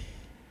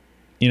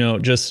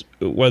just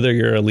whether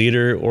you're a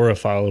leader or a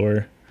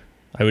follower,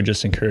 I would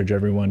just encourage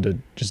everyone to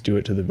just do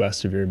it to the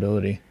best of your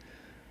ability.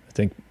 I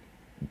think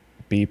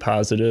be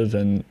positive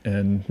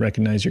and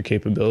recognize your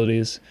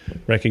capabilities,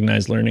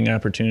 recognize learning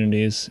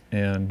opportunities,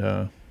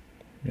 and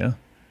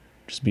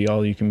just be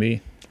all you can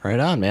be. Right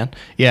on, man.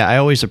 Yeah, I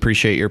always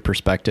appreciate your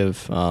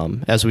perspective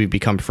as we've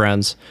become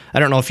friends. I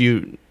don't know if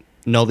you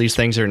know these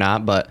things or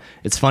not, but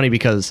it's funny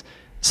because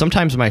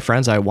sometimes my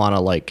friends I want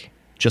to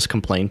just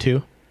complain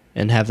to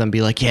and have them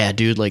be like, yeah,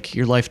 dude,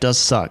 your life does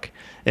suck.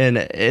 And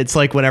it's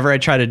like whenever I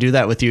try to do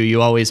that with you,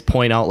 you always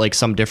point out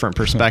some different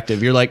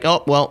perspective. You're like,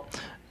 oh, well,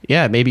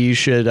 yeah, maybe you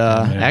should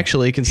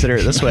actually consider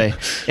it this way.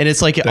 And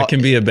it's like that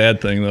can be a bad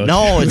thing, though.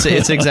 No,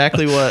 it's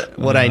exactly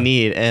what I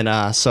need.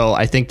 And so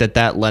I think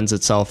that lends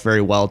itself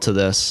very well to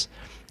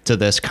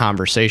this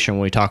conversation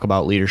when we talk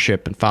about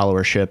leadership and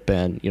followership,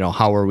 and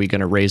how are we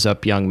going to raise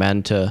up young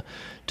men to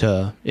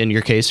in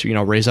your case,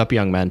 raise up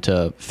young men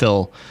to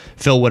fill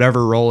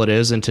whatever role it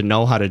is, and to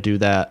know how to do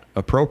that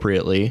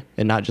appropriately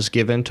and not just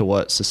give in to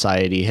what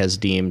society has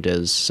deemed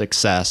as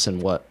success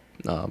and what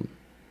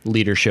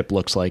leadership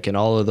looks like and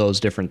all of those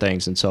different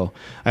things. And so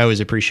I always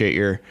appreciate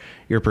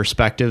your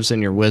perspectives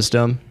and your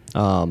wisdom.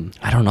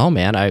 I don't know,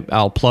 man.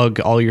 I'll plug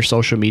all your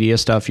social media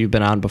stuff you've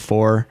been on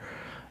before.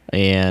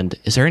 And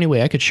is there any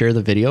way I could share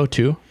the video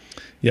too?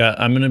 Yeah,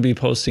 I'm going to be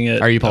posting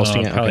it. Are you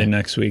posting it? Probably Okay.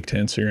 Next week to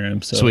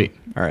Instagram. So. Sweet.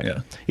 All right.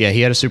 Yeah,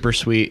 he had a super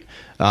sweet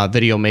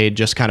video made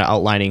just kind of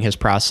outlining his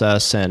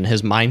process and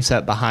his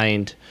mindset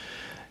behind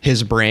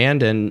his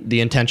brand and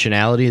the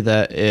intentionality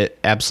that it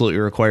absolutely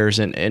requires.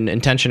 And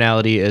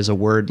intentionality is a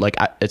word,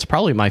 it's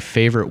probably my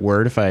favorite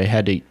word. If I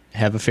had to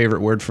have a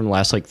favorite word from the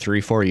last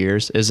 3-4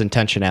 years, is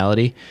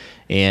intentionality.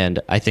 And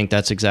I think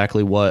that's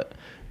exactly what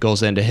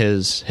goes into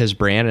his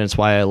brand, and it's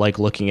why I like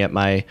looking at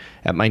my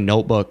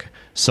notebook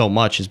so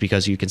much, is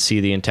because you can see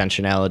the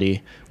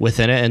intentionality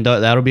within it, and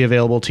that'll be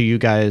available to you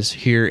guys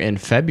here in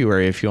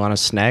February if you want to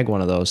snag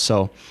one of those.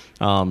 So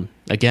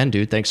again,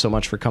 dude, thanks so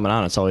much for coming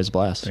on. It's always a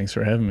blast. Thanks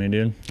for having me,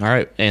 dude. All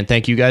right, and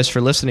thank you guys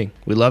for listening.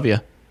 We love you.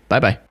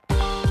 Bye-bye.